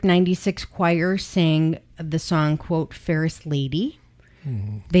District 96 choir sang the song, quote, Fairest Lady.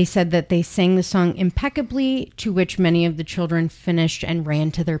 They said that they sang the song impeccably, to which many of the children finished and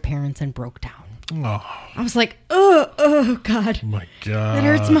ran to their parents and broke down. Oh. I was like, oh, God. My God. That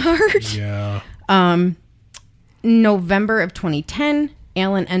hurts my heart. Yeah. November of 2010,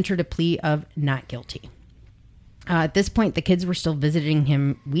 Alan entered a plea of not guilty. At this point, the kids were still visiting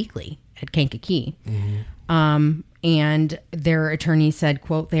him weekly at Kankakee. And their attorney said,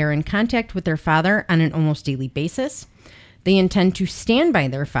 quote, they are in contact with their father on an almost daily basis. They intend to stand by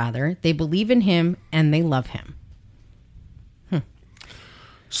their father. They believe in him and they love him.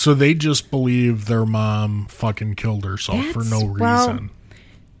 So they just believe their mom fucking killed herself for no reason. Well,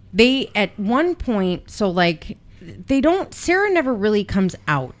 they, at one point, Sarah never really comes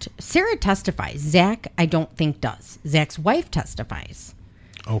out. Sarah testifies. Zach, I don't think, does. Zach's wife testifies.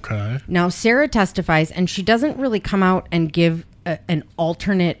 Okay. Now, Sarah testifies, and she doesn't really come out and give an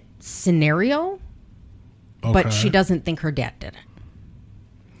alternate scenario, but she doesn't think her dad did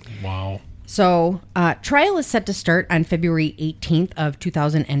it. Wow. So, trial is set to start on February 18th of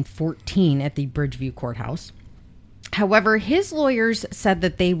 2014 at the Bridgeview Courthouse. However, his lawyers said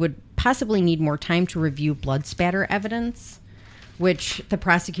that they would possibly need more time to review blood spatter evidence, which the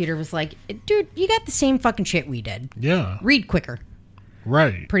prosecutor was like, dude, you got the same fucking shit we did. Yeah. Read quicker.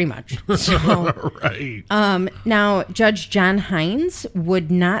 Right. Pretty much. So, right. Now, Judge John Hines would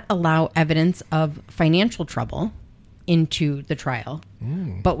not allow evidence of financial trouble into the trial,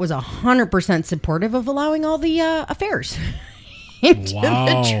 but was 100% supportive of allowing all the affairs into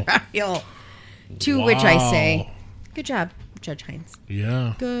the trial. To which I say, good job, Judge Hines.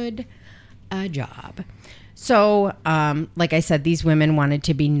 Yeah. Good job. So, like I said, these women wanted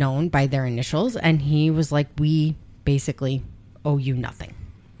to be known by their initials, and he was like, we basically owe you nothing.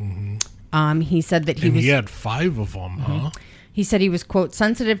 He said that he had 5 of them, huh? He said he was, quote,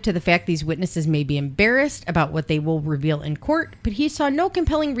 sensitive to the fact these witnesses may be embarrassed about what they will reveal in court, but he saw no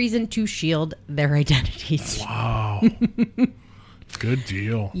compelling reason to shield their identities. Wow. Good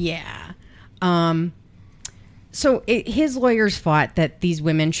deal. Yeah. So his lawyers fought that these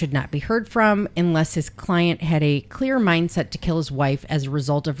women should not be heard from unless his client had a clear mindset to kill his wife as a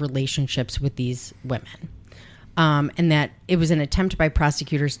result of relationships with these women. And that it was an attempt by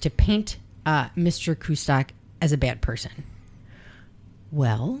prosecutors to paint Mr. Kustok as a bad person.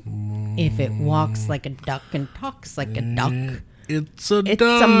 Well, if it walks like a duck and talks like a duck, it's a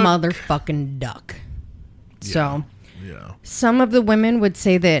motherfucking duck. Yeah. So, some of the women would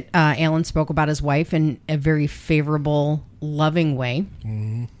say that Alan spoke about his wife in a very favorable, loving way.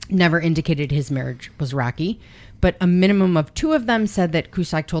 Never indicated his marriage was rocky, but a minimum of 2 of them said that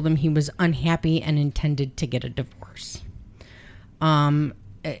Kustok told him he was unhappy and intended to get a divorce.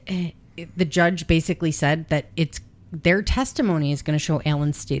 The judge basically said that their testimony is going to show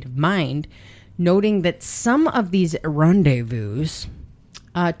Alan's state of mind, noting that some of these rendezvous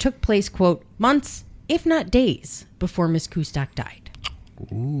took place, quote, months, if not days, before Miss Kustok died.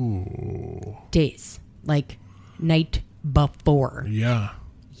 Ooh. Days. Like night before. Yeah.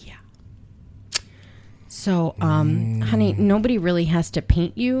 Yeah. So, honey, nobody really has to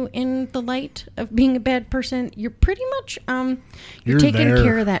paint you in the light of being a bad person. You're pretty much, you're taking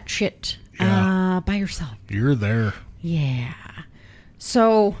care of that shit by yourself. You're there. Yeah.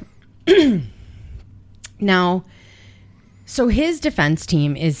 So now, so his defense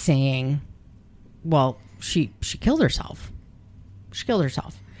team is saying, well, she killed herself. She killed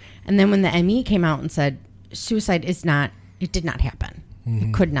herself. And then when the ME came out and said suicide it did not happen.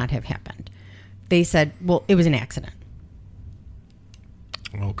 It could not have happened. They said, well, it was an accident.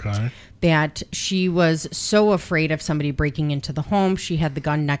 Okay. That she was so afraid of somebody breaking into the home, she had the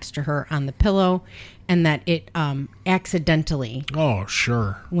gun next to her on the pillow, and that it accidentally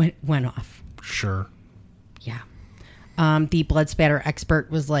went off. Sure. Yeah. The blood spatter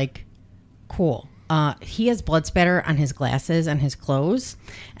expert was like, cool. He has blood spatter on his glasses and his clothes,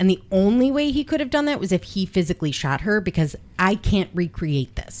 and the only way he could have done that was if he physically shot her, because I can't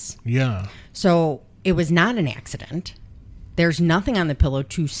recreate this. Yeah. So it was not an accident. There's nothing on the pillow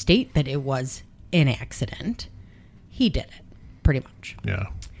to state that it was an accident. He did it, pretty much. Yeah.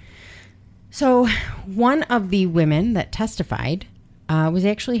 So one of the women that testified was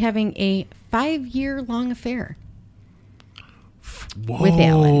actually having a 5-year-long affair with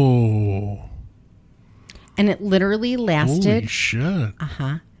Alan. And it literally lasted. Holy shit.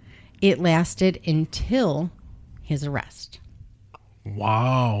 It lasted until his arrest.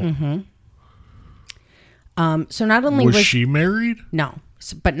 Wow. So not only was she married? No.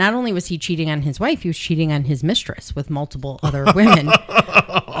 but not only was he cheating on his wife, he was cheating on his mistress with multiple other women.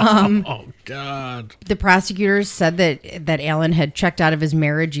 Oh, God. The prosecutors said that Alan had checked out of his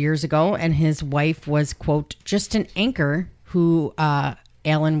marriage years ago, and his wife was, quote, just an anchor who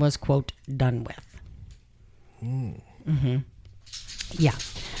Alan was, quote, done with. Mm-hmm. Yeah.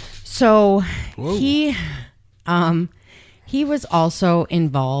 So Whoa. he was also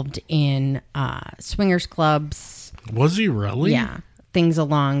involved in swingers clubs. Was he really? Yeah, things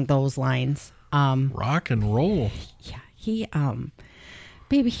along those lines. Rock and roll. Yeah, he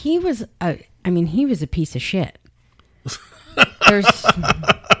baby, he was he was a piece of shit.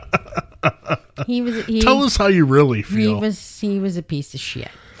 Tell us how you really feel. He was a piece of shit.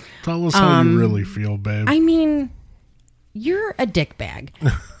 Tell us how you really feel, babe. I mean, you're a dickbag.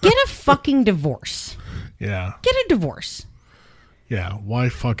 Get a fucking divorce. Yeah. Get a divorce. Yeah, why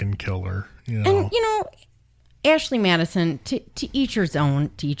fucking kill her? You know? And, Ashley Madison, to each his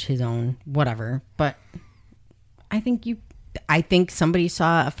own, whatever. But I think somebody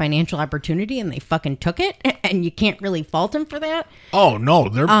saw a financial opportunity and they fucking took it, and you can't really fault them for that. Oh, no.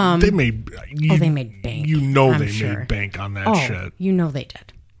 They made bank. You know they made bank on that shit. You know they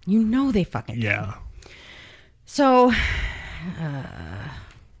did. You know they fucking did. Yeah. So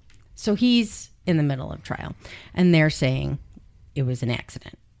he's in the middle of trial, and they're saying it was an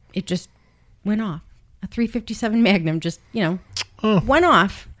accident. It just went off. A .357 Magnum just, went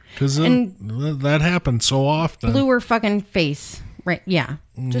off. Because that happens so often. Blew her fucking face. Right, yeah.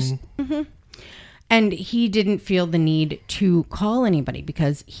 Just, And he didn't feel the need to call anybody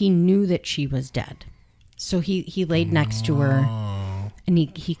because he knew that she was dead. So he laid next to her, and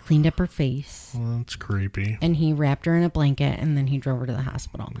he cleaned up her face. Well, that's creepy. And he wrapped her in a blanket, and then he drove her to the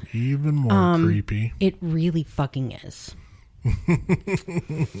hospital. Even more creepy. It really fucking is.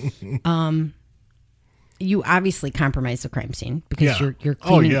 You obviously compromised the crime scene because you're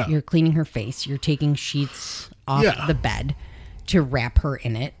cleaning you're cleaning her face. You're taking sheets off the bed to wrap her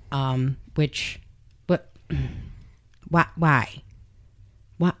in it. Why?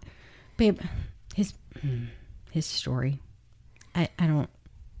 What, babe? His story. I don't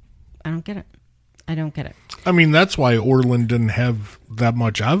get it. I don't get it. I mean, that's why Orland didn't have that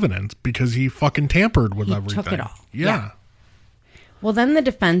much evidence, because he fucking tampered with everything. Took it all. Yeah. Well, then the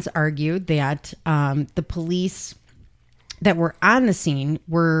defense argued that the police that were on the scene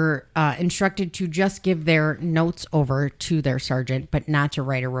were instructed to just give their notes over to their sergeant, but not to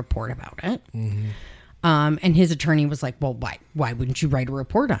write a report about it. Mm-hmm. And his attorney was like, well, why wouldn't you write a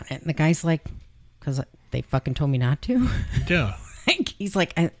report on it? And the guy's like, because they fucking told me not to. Yeah. He's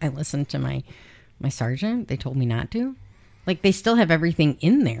like, I listened to my sergeant. They told me not to. Like, they still have everything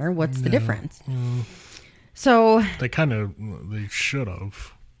in there. What's the difference? So they should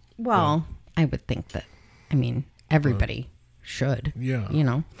have. Well, I would think that. I mean, everybody should. Yeah.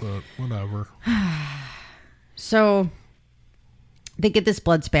 But whatever. So they get this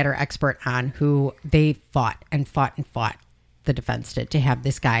blood spatter expert on, who they fought the defense to have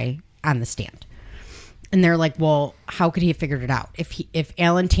this guy on the stand. And they're like, well, how could he have figured it out? If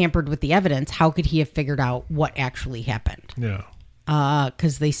Alan tampered with the evidence, how could he have figured out what actually happened? Yeah.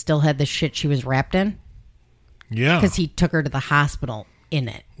 Because they still had the shit she was wrapped in. Yeah. Because he took her to the hospital in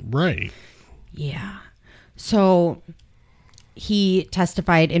it. Right. Yeah. So he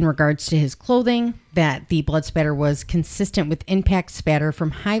testified in regards to his clothing that the blood spatter was consistent with impact spatter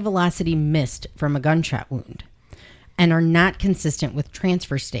from high velocity mist from a gunshot wound, and are not consistent with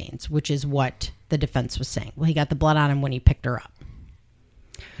transfer stains, which is what the defense was saying. Well, he got the blood on him when he picked her up.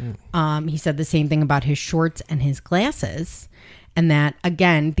 He said the same thing about his shorts and his glasses, and that,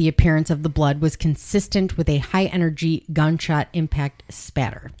 again, the appearance of the blood was consistent with a high-energy gunshot impact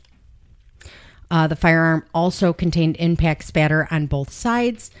spatter. The firearm also contained impact spatter on both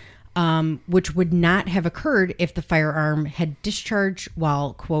sides, which would not have occurred if the firearm had discharged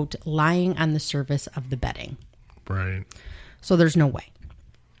while, quote, lying on the surface of the bedding. Right. So there's no way.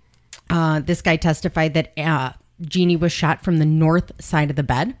 This guy testified that Jeannie was shot from the north side of the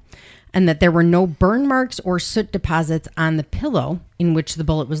bed, and that there were no burn marks or soot deposits on the pillow in which the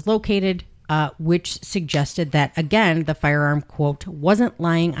bullet was located, which suggested that, again, the firearm, quote, wasn't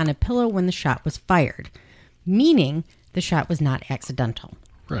lying on a pillow when the shot was fired, meaning the shot was not accidental.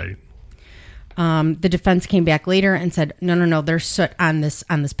 Right. The defense came back later and said, no, there's soot on this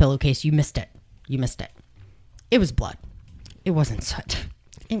pillowcase. You missed it. It was blood. It wasn't soot.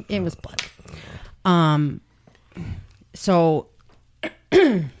 It was blood. So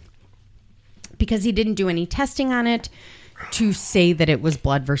because he didn't do any testing on it to say that it was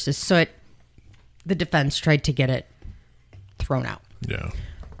blood versus soot, the defense tried to get it thrown out. Yeah.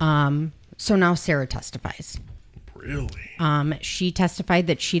 So now Sarah testifies. Really? She testified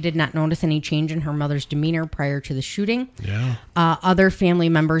that she did not notice any change in her mother's demeanor prior to the shooting. Yeah. Other family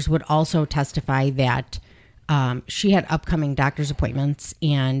members would also testify that she had upcoming doctor's appointments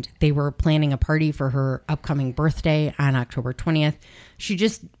and they were planning a party for her upcoming birthday on October 20th. She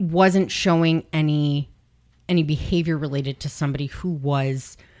just wasn't showing any behavior related to somebody who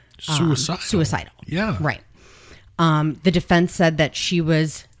was suicidal. Yeah. Right. The defense said that she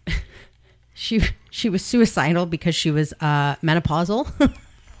was she was suicidal because she was menopausal.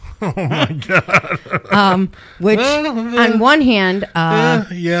 Oh my God. Which on one hand,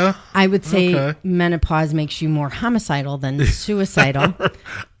 yeah, I would say menopause makes you more homicidal than suicidal.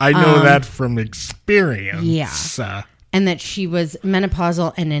 I know that from experience. Yeah. And that she was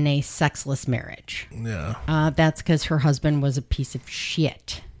menopausal and in a sexless marriage. Yeah. That's because her husband was a piece of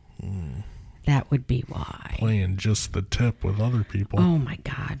shit. That would be why. Playing just the tip with other people. Oh my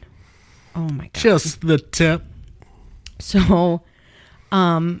God. Just the tip. So,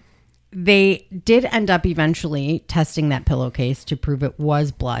 they did end up eventually testing that pillowcase to prove it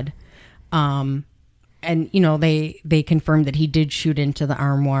was blood. And, they confirmed that he did shoot into the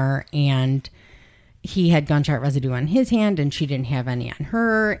armoire and he had gunshot residue on his hand and she didn't have any on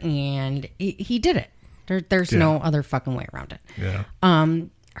her. And he did it. There's no other fucking way around it. Yeah.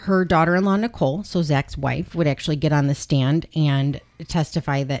 Her daughter-in-law, Nicole, so Zach's wife, would actually get on the stand and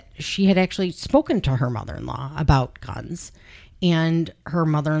testify that she had actually spoken to her mother-in-law about guns. And her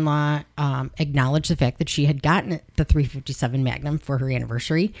mother-in-law acknowledged the fact that she had gotten the .357 Magnum for her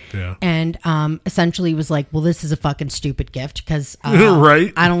anniversary. Yeah. And essentially was like, well, this is a fucking stupid gift because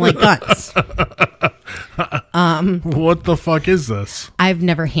right? I don't like guns. What the fuck is this? I've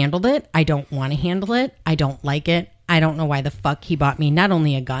never handled it. I don't want to handle it. I don't like it. I don't know why the fuck he bought me not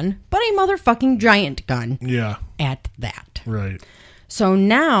only a gun, but a motherfucking giant gun. Yeah. At that. Right. So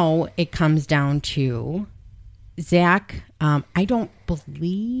now it comes down to Zach. I don't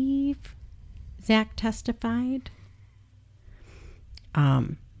believe Zach testified.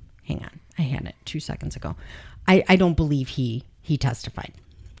 Hang on. I had it 2 seconds ago. I don't believe he testified.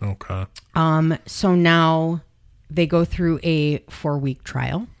 Okay. So now they go through a 4-week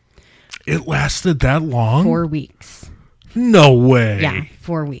trial. It lasted that long? 4 weeks. No way. Yeah,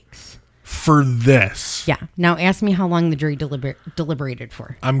 4 weeks. For this? Yeah. Now ask me how long the jury deliberated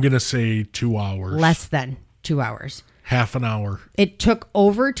for. I'm going to say 2 hours. Less than 2 hours. Half an hour. It took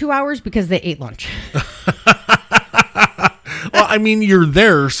over 2 hours because they ate lunch. Well, I mean, you're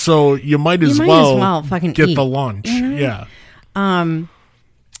there, so you might as well fucking get eat. the lunch. Mm-hmm. Yeah.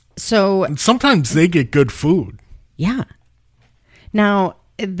 So and sometimes they get good food. Yeah. Now,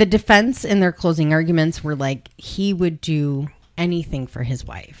 the defense in their closing arguments were like, he would do anything for his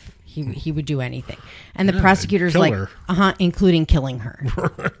wife. He would do anything. And the prosecutor's like, including killing her.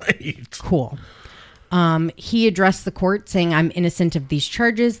 Right. Cool. He addressed the court saying, I'm innocent of these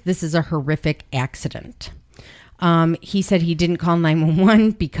charges. This is a horrific accident. He said he didn't call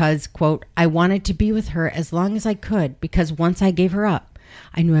 911 because, quote, I wanted to be with her as long as I could because once I gave her up,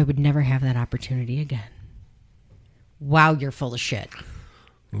 I knew I would never have that opportunity again. Wow, you're full of shit.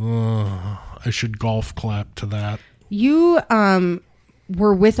 I should golf clap to that. You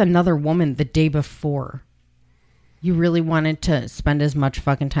were with another woman the day before. You really wanted to spend as much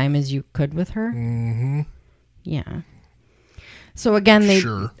fucking time as you could with her? Mm-hmm. Yeah. So again,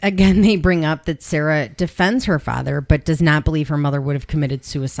 they bring up that Sarah defends her father, but does not believe her mother would have committed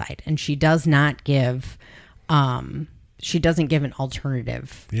suicide, and she does not give, she doesn't give an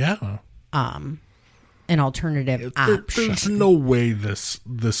alternative. Yeah. An alternative option. There's no way this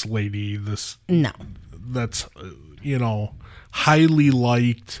lady, that's highly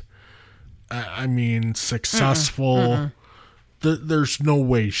liked. I mean, successful. There's no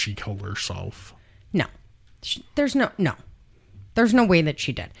way she killed herself. No, there's no way that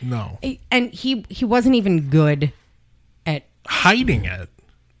she did. No. And he wasn't even good at hiding it.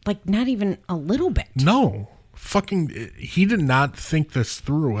 Like, not even a little bit. No. He did not think this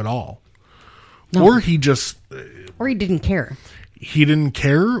through at all. No. Or he just... Or he didn't care. He didn't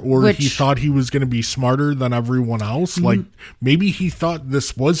care, or he thought he was going to be smarter than everyone else. Mm-hmm. Like, maybe he thought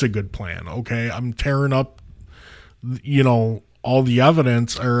this was a good plan. Okay, I'm tearing up, all the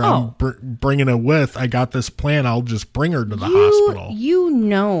evidence, or I'm bringing it with. I got this plan. I'll just bring her to the hospital.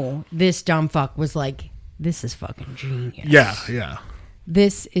 This dumb fuck was like, this is fucking genius. Yeah.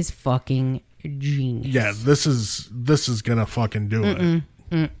 This is fucking genius. Yeah, this is gonna fucking do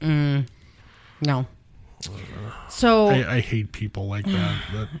it. No. So I hate people like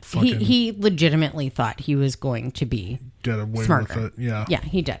that. He legitimately thought he was going to be get away smarter. with it. Yeah. Yeah,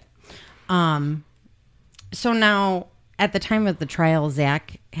 he did. So now, at the time of the trial,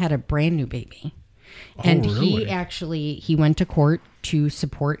 Zach had a brand new baby. And really? he went to court to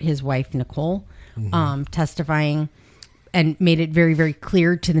support his wife, Nicole, testifying, and made it very, very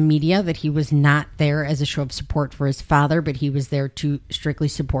clear to the media that he was not there as a show of support for his father, but he was there to strictly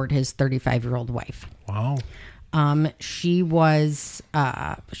support his 35-year-old wife. Wow. She was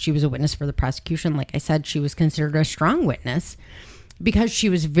a witness for the prosecution. Like I said, she was considered a strong witness because she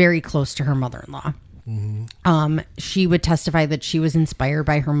was very close to her mother-in-law. She would testify that she was inspired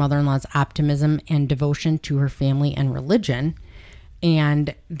by her mother-in-law's optimism and devotion to her family and religion,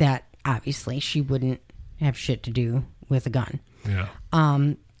 and that obviously she wouldn't have shit to do with a gun. Yeah.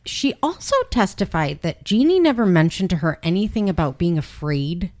 She also testified that Jeannie never mentioned to her anything about being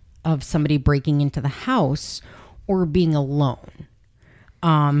afraid of somebody breaking into the house or being alone.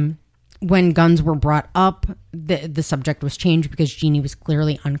 When guns were brought up, the subject was changed because Jeannie was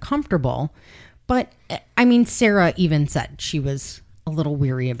clearly uncomfortable. But, I mean, Sarah even said she was a little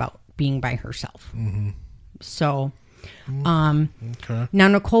weary about being by herself. So... Okay. Now,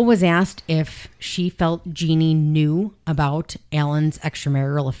 Nicole was asked if she felt Jeannie knew about Alan's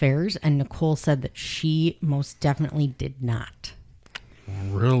extramarital affairs, and Nicole said that she most definitely did not.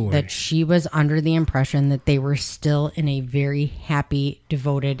 Really? That she was under the impression that they were still in a very happy,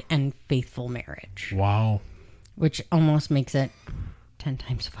 devoted, and faithful marriage. Wow. Which almost makes it 10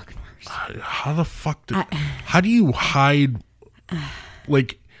 times fucking worse. How the fuck how do you hide,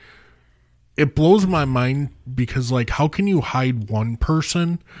 like... It blows my mind because, like, how can you hide one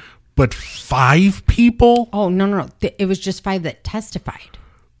person, but 5 people? Oh, no. It was just 5 that testified.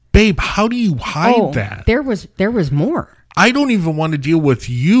 Babe, how do you hide that? There was more. I don't even want to deal with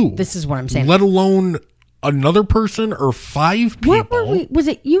you. This is what I'm saying. Let alone another person or 5 people. What were we? Was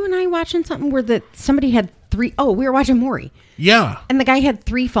it you and I watching something where somebody had 3? Oh, we were watching Maury. Yeah. And the guy had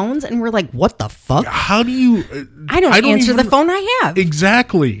 3 phones, and we're like, what the fuck? How do you... I don't answer the phone I have.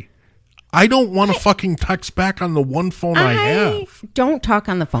 Exactly. I don't want to fucking text back on the one phone I have. Don't talk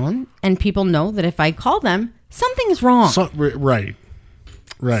on the phone, and people know that if I call them, something's wrong. Right.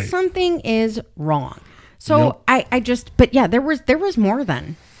 Something is wrong. So Yep. I just, but yeah, there was more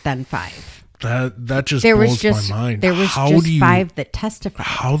than 5. That just blows my mind. There was just 5 that testified.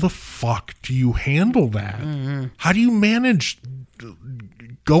 How the fuck do you handle that? How do you manage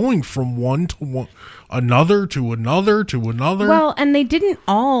going from one to one, another to another to another? Well, and they didn't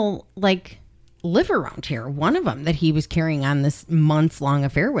all like live around here. One of them that he was carrying on this months-long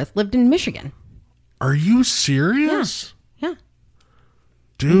affair with lived in Michigan. Are you serious? Yeah.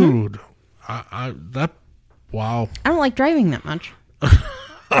 Dude, wow. I don't like driving that much.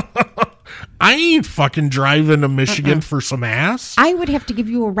 I ain't fucking driving to Michigan for some ass. I would have to give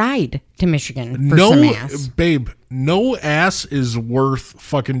you a ride to Michigan for some ass. Babe, no ass is worth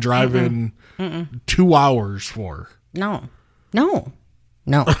fucking driving 2 hours for. No. No.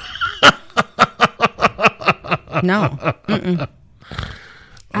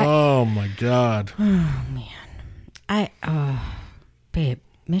 Oh, my God. Oh, man. Babe,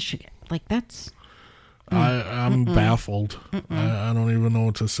 Michigan. Like, that's... I'm baffled. I don't even know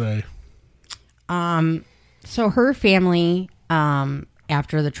what to say. So her family,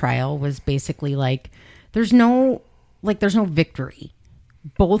 after the trial was basically like, there's no victory.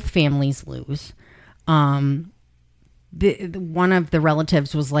 Both families lose. One of the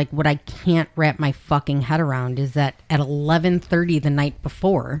relatives was like, what I can't wrap my fucking head around is that at 11:30 the night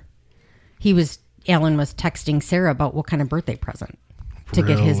before, Alan was texting Sarah about what kind of birthday present to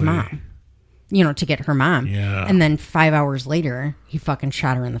get his mom. To get her mom. Yeah. And then 5 hours later, he fucking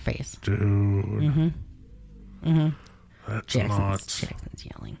shot her in the face. Dude. That's nuts. Jackson's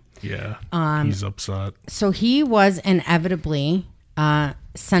yelling. Yeah. He's upset. So he was inevitably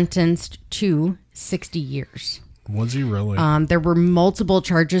sentenced to 60 years. Was he really? There were multiple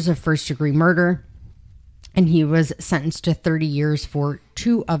charges of first-degree murder, and he was sentenced to 30 years for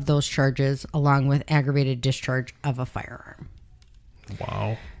 2 of those charges, along with aggravated discharge of a firearm.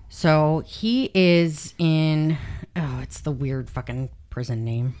 Wow. So he is in, it's the weird fucking prison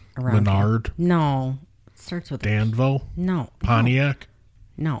name around Menard? here. No. It starts with Danville? No. Pontiac?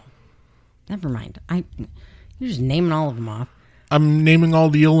 No. Never mind. You're just naming all of them off. I'm naming all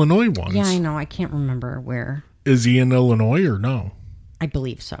the Illinois ones. Yeah, I know. I can't remember where. Is he in Illinois or no? I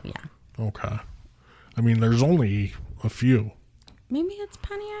believe so, yeah. Okay. I mean, there's only a few. Maybe it's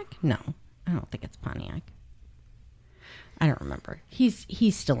Pontiac? No. I don't think it's Pontiac. I don't remember. He's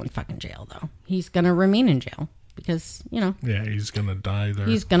still in fucking jail, though. He's going to remain in jail because, Yeah, he's going to die there.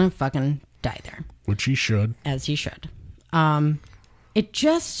 He's going to fucking die there. Which he should. As he should. It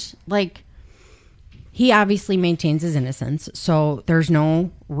just, he obviously maintains his innocence, so there's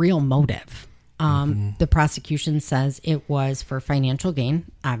no real motive. The prosecution says it was for financial gain.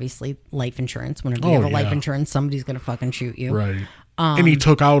 Obviously, life insurance. Whenever you have a life insurance, somebody's going to fucking shoot you. Right. And he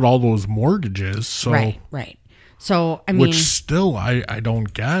took out all those mortgages. So Right. So, I mean... Which still, I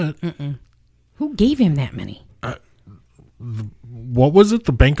don't get. Who gave him that many? What was it?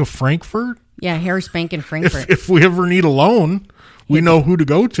 The Bank of Frankfurt? Yeah, Harris Bank in Frankfurt. If we ever need a loan, we know who to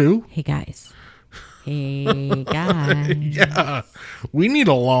go to. Hey, guys. Yeah. We need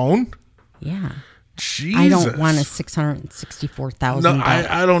a loan. Yeah. Jesus. I don't want a $664,000. No,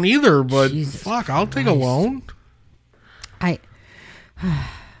 I don't either, but Jesus fuck, I'll take a loan. I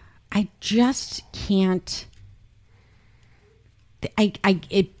just can't.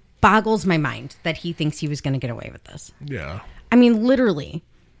 It boggles my mind that he thinks he was going to get away with this. Yeah. I mean, literally,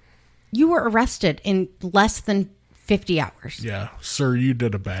 you were arrested in less than 50 hours. Yeah. Sir, you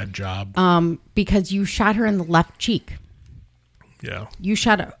did a bad job. Because you shot her in the left cheek. Yeah. You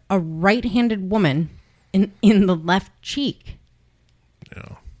shot a right-handed woman in the left cheek.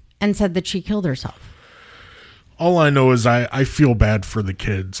 Yeah. And said that she killed herself. All I know is I feel bad for the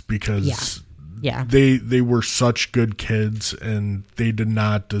kids because they were such good kids and they did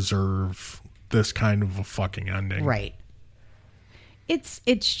not deserve this kind of a fucking ending. Right. It's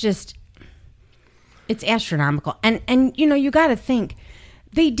just it's astronomical. And you know, you got to think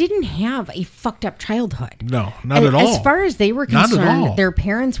they didn't have a fucked up childhood. No, not at all. As far as they were concerned, their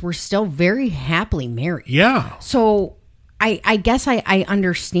parents were still very happily married. Yeah. So I guess I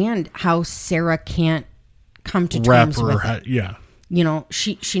understand how Sarah can't come to terms with it. Yeah. You know,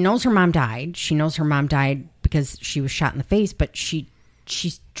 she knows her mom died. She knows her mom died because she was shot in the face, but she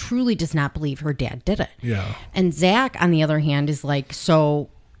truly does not believe her dad did it. Yeah. And Zach, on the other hand, is like, so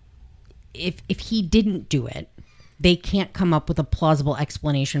if he didn't do it, they can't come up with a plausible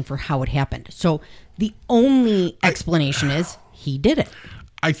explanation for how it happened. So the only explanation is he did it.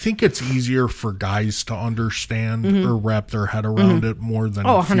 I think it's easier for guys to understand or wrap their head around it more than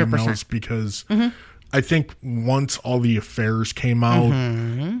 100%. females because I think once all the affairs came out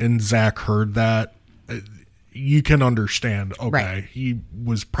and Zach heard that, you can understand, okay, Right. he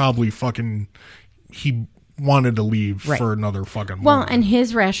was probably he wanted to leave for another fucking Well, woman. and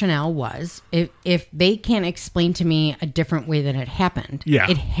his rationale was, if they can't explain to me a different way that it happened,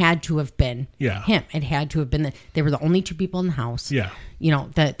 it had to have been him. It had to have been they were the only two people in the house. Yeah. You know,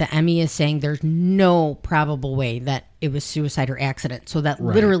 the Emmy is saying there's no probable way that it was suicide or accident. So that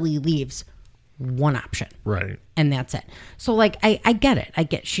literally leaves one option. Right. And that's it. So, like, I get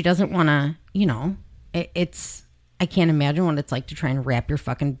it. She doesn't want to, you know, I can't imagine what it's like to try and wrap your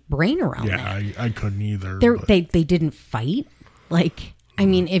fucking brain around that. Yeah, I couldn't either. They didn't fight. Like, I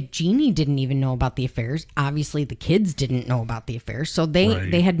mean, if Jeannie didn't even know about the affairs, obviously the kids didn't know about the affairs. So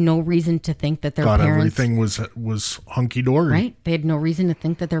they had no reason to think that their thought parents... everything was hunky-dory. Right? They had no reason to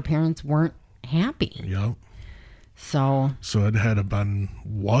think that their parents weren't happy. Yep. So it had to been,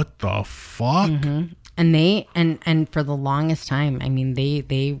 what the fuck? And they, and for the longest time, I mean,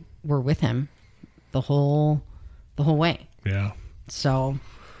 they were with him the whole way. Yeah. So...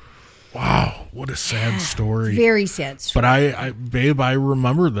 Wow, what a sad story. Very sad story. But babe, I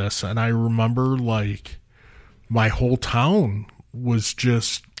remember this, and I remember, like, my whole town was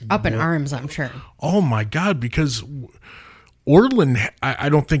just... up in arms, I'm sure. Oh, my God, because Orland, I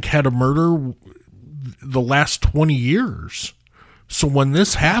don't think, had a murder the last 20 years. So when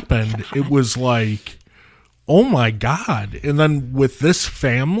this happened, it was like, oh, my God. And then with this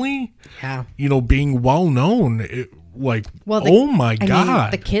family, you know, being well-known, oh my God. I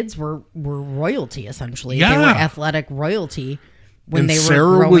mean, the kids were royalty, essentially. Yeah. They were athletic royalty when they Sarah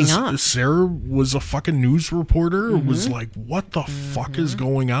were growing up. Sarah was a fucking news reporter. It was like, what the fuck is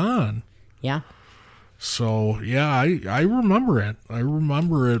going on? Yeah. So, yeah, I remember it. I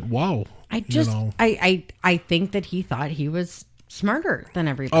remember it. Wow. I think that he thought he was smarter than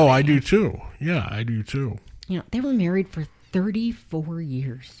everybody. Oh, I do too. Yeah, I do too. You know, they were married for 34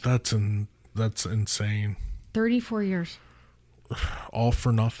 years. That's insane. 34 years. All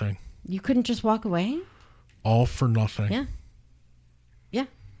for nothing. You couldn't just walk away? All for nothing. Yeah. Yeah.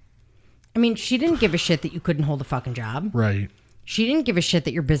 I mean, she didn't give a shit that you couldn't hold a fucking job. Right. She didn't give a shit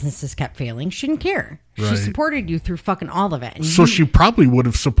that your businesses kept failing. She didn't care. Right. She supported you through fucking all of it. And so she probably would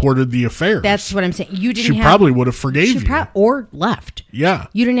have supported the affairs. That's what I'm saying. She probably would have forgave you. Or left. Yeah.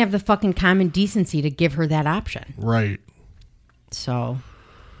 You didn't have the fucking common decency to give her that option. Right. So...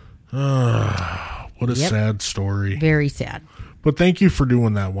 what a sad story. Very sad. But thank you for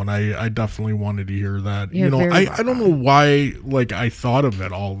doing that one. I definitely wanted to hear that. You're I don't know why, like, I thought of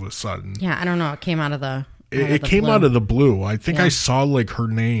it all of a sudden. Yeah, I don't know. It came out of the... It came out of the blue. I think I saw, like, her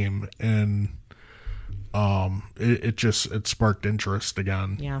name, and it sparked interest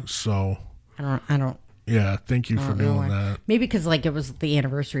again. Yeah. So... I don't. Yeah, thank you for doing that. Maybe because like it was the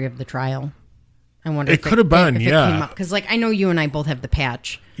anniversary of the trial. I wonder. It could have been, yeah. Because like I know you and I both have the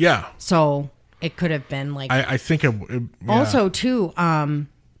patch. Yeah. So it could have been like. I think it yeah. Also, too,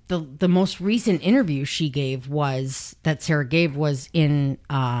 the most recent interview she gave that Sarah gave was in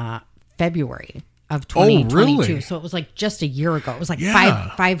February of 2022. Really? So it was like just a year ago. It was like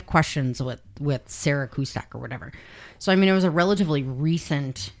five questions with Sarah Kustok or whatever. So I mean, it was a relatively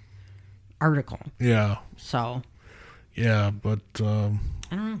recent article. Yeah. So. Yeah, but I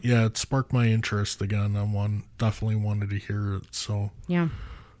don't know. Yeah, it sparked my interest again. Definitely wanted to hear it. So yeah,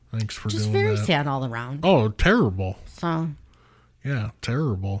 thanks for just doing that. Just very sad all around. Oh, terrible. So. Yeah,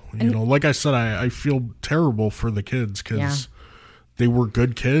 terrible. Like I said, I feel terrible for the kids because they were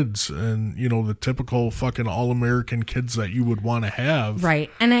good kids and, the typical fucking all-American kids that you would want to have.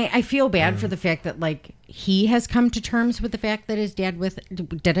 Right. And I feel bad for the fact that, like, he has come to terms with the fact that his dad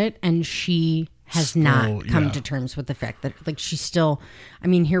did it, and she has not come to terms with the fact that, like, she's still, I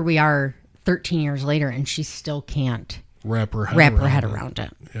mean, here we are 13 years later, and she still can't wrap her head around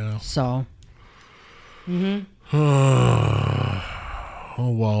it. Yeah. So. Oh,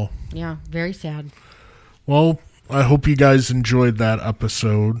 well. Yeah, very sad. Well, I hope you guys enjoyed that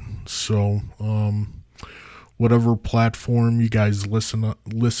episode. So, whatever platform you guys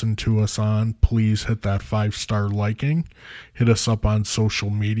listen to us on, please hit that 5-star liking. Hit us up on social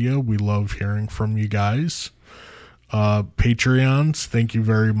media. We love hearing from you guys. Patreons, thank you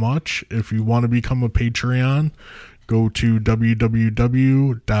very much. If you want to become a Patreon, go to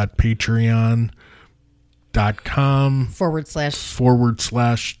www.patreon.com// Death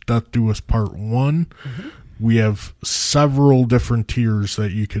Do Us Part 1. Mm-hmm. We have several different tiers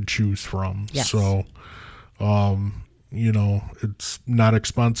that you could choose from. Yes. So, it's not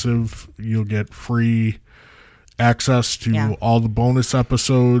expensive. You'll get free access to all the bonus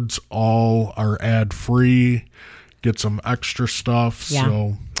episodes. All are ad free. Get some extra stuff. Yeah.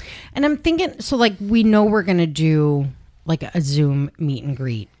 So, and I'm thinking, so like we know we're gonna do like a Zoom meet and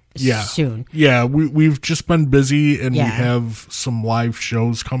greet. Soon. Yeah, we've just been busy and we have some live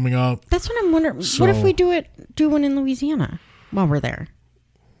shows coming up. That's what I'm wondering. So, what if we do one in Louisiana while we're there?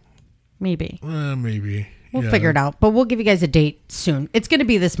 Maybe. Maybe. We'll figure it out, but we'll give you guys a date soon. It's going to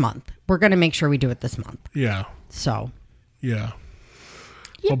be this month. We're going to make sure we do it this month. Yeah. So. Yeah.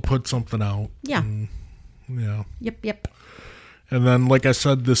 Yep. I'll put something out. Yeah. Yeah. Yep. And then, like I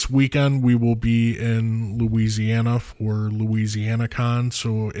said, this weekend we will be in Louisiana for Louisiana Con.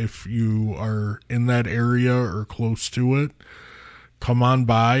 So if you are in that area or close to it, come on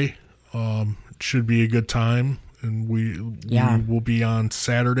by. It should be a good time. And we will be on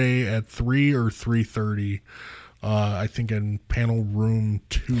Saturday at 3 or 3:30. I think in panel room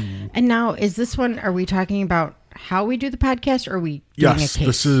 2. And now, is this one? Are we talking about how we do the podcast, or are we doing a case?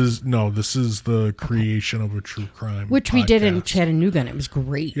 This is the creation of a true crime, which podcast. We did in Chattanooga, and it was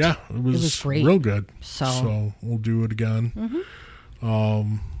great. Yeah, it was great, real good. So we'll do it again.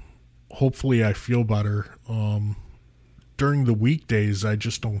 Mm-hmm. Hopefully, I feel better. During the weekdays, I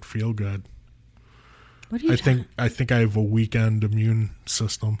just don't feel good. What do you? I think I have a weekend immune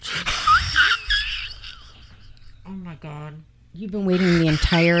system. Oh my God! You've been waiting the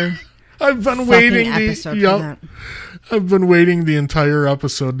entire. I've been waiting I've been waiting the entire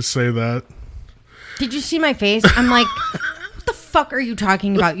episode to say that. Did you see my face? I'm like, what the fuck are you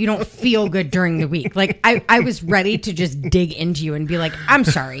talking about? You don't feel good during the week. Like I was ready to just dig into you and be like, I'm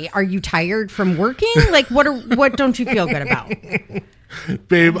sorry. Are you tired from working? Like what don't you feel good about?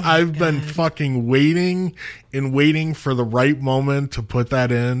 Babe, I've been fucking waiting for the right moment to put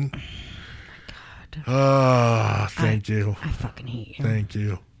that in. Oh my God. Thank you. I fucking hate you. Thank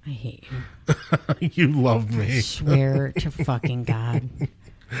you. I hate you. You love me. I swear to fucking God.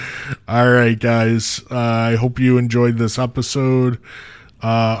 All right, guys. I hope you enjoyed this episode.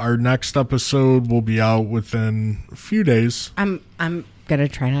 Our next episode will be out within a few days. I'm gonna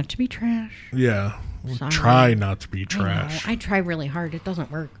try not to be trash. Yeah, try not to be trash. I try really hard. It doesn't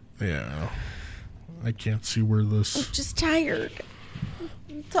work. Yeah, I can't see where this. I'm just tired.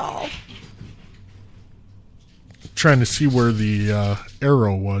 That's all. Trying to see where the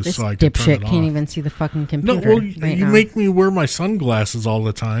arrow was, this so I can turn it dipshit off. can't even see the fucking computer. No, well, you make me wear my sunglasses all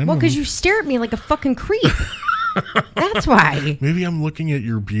the time. Well, because you stare at me like a fucking creep. That's why. Maybe I'm looking at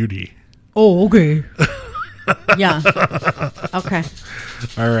your beauty. Oh, okay. Yeah. Okay.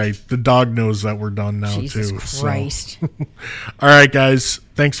 All right. The dog knows that we're done now, Jesus too. Christ. So. All right, guys.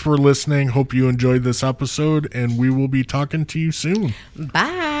 Thanks for listening. Hope you enjoyed this episode, and we will be talking to you soon.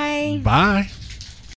 Bye. Bye.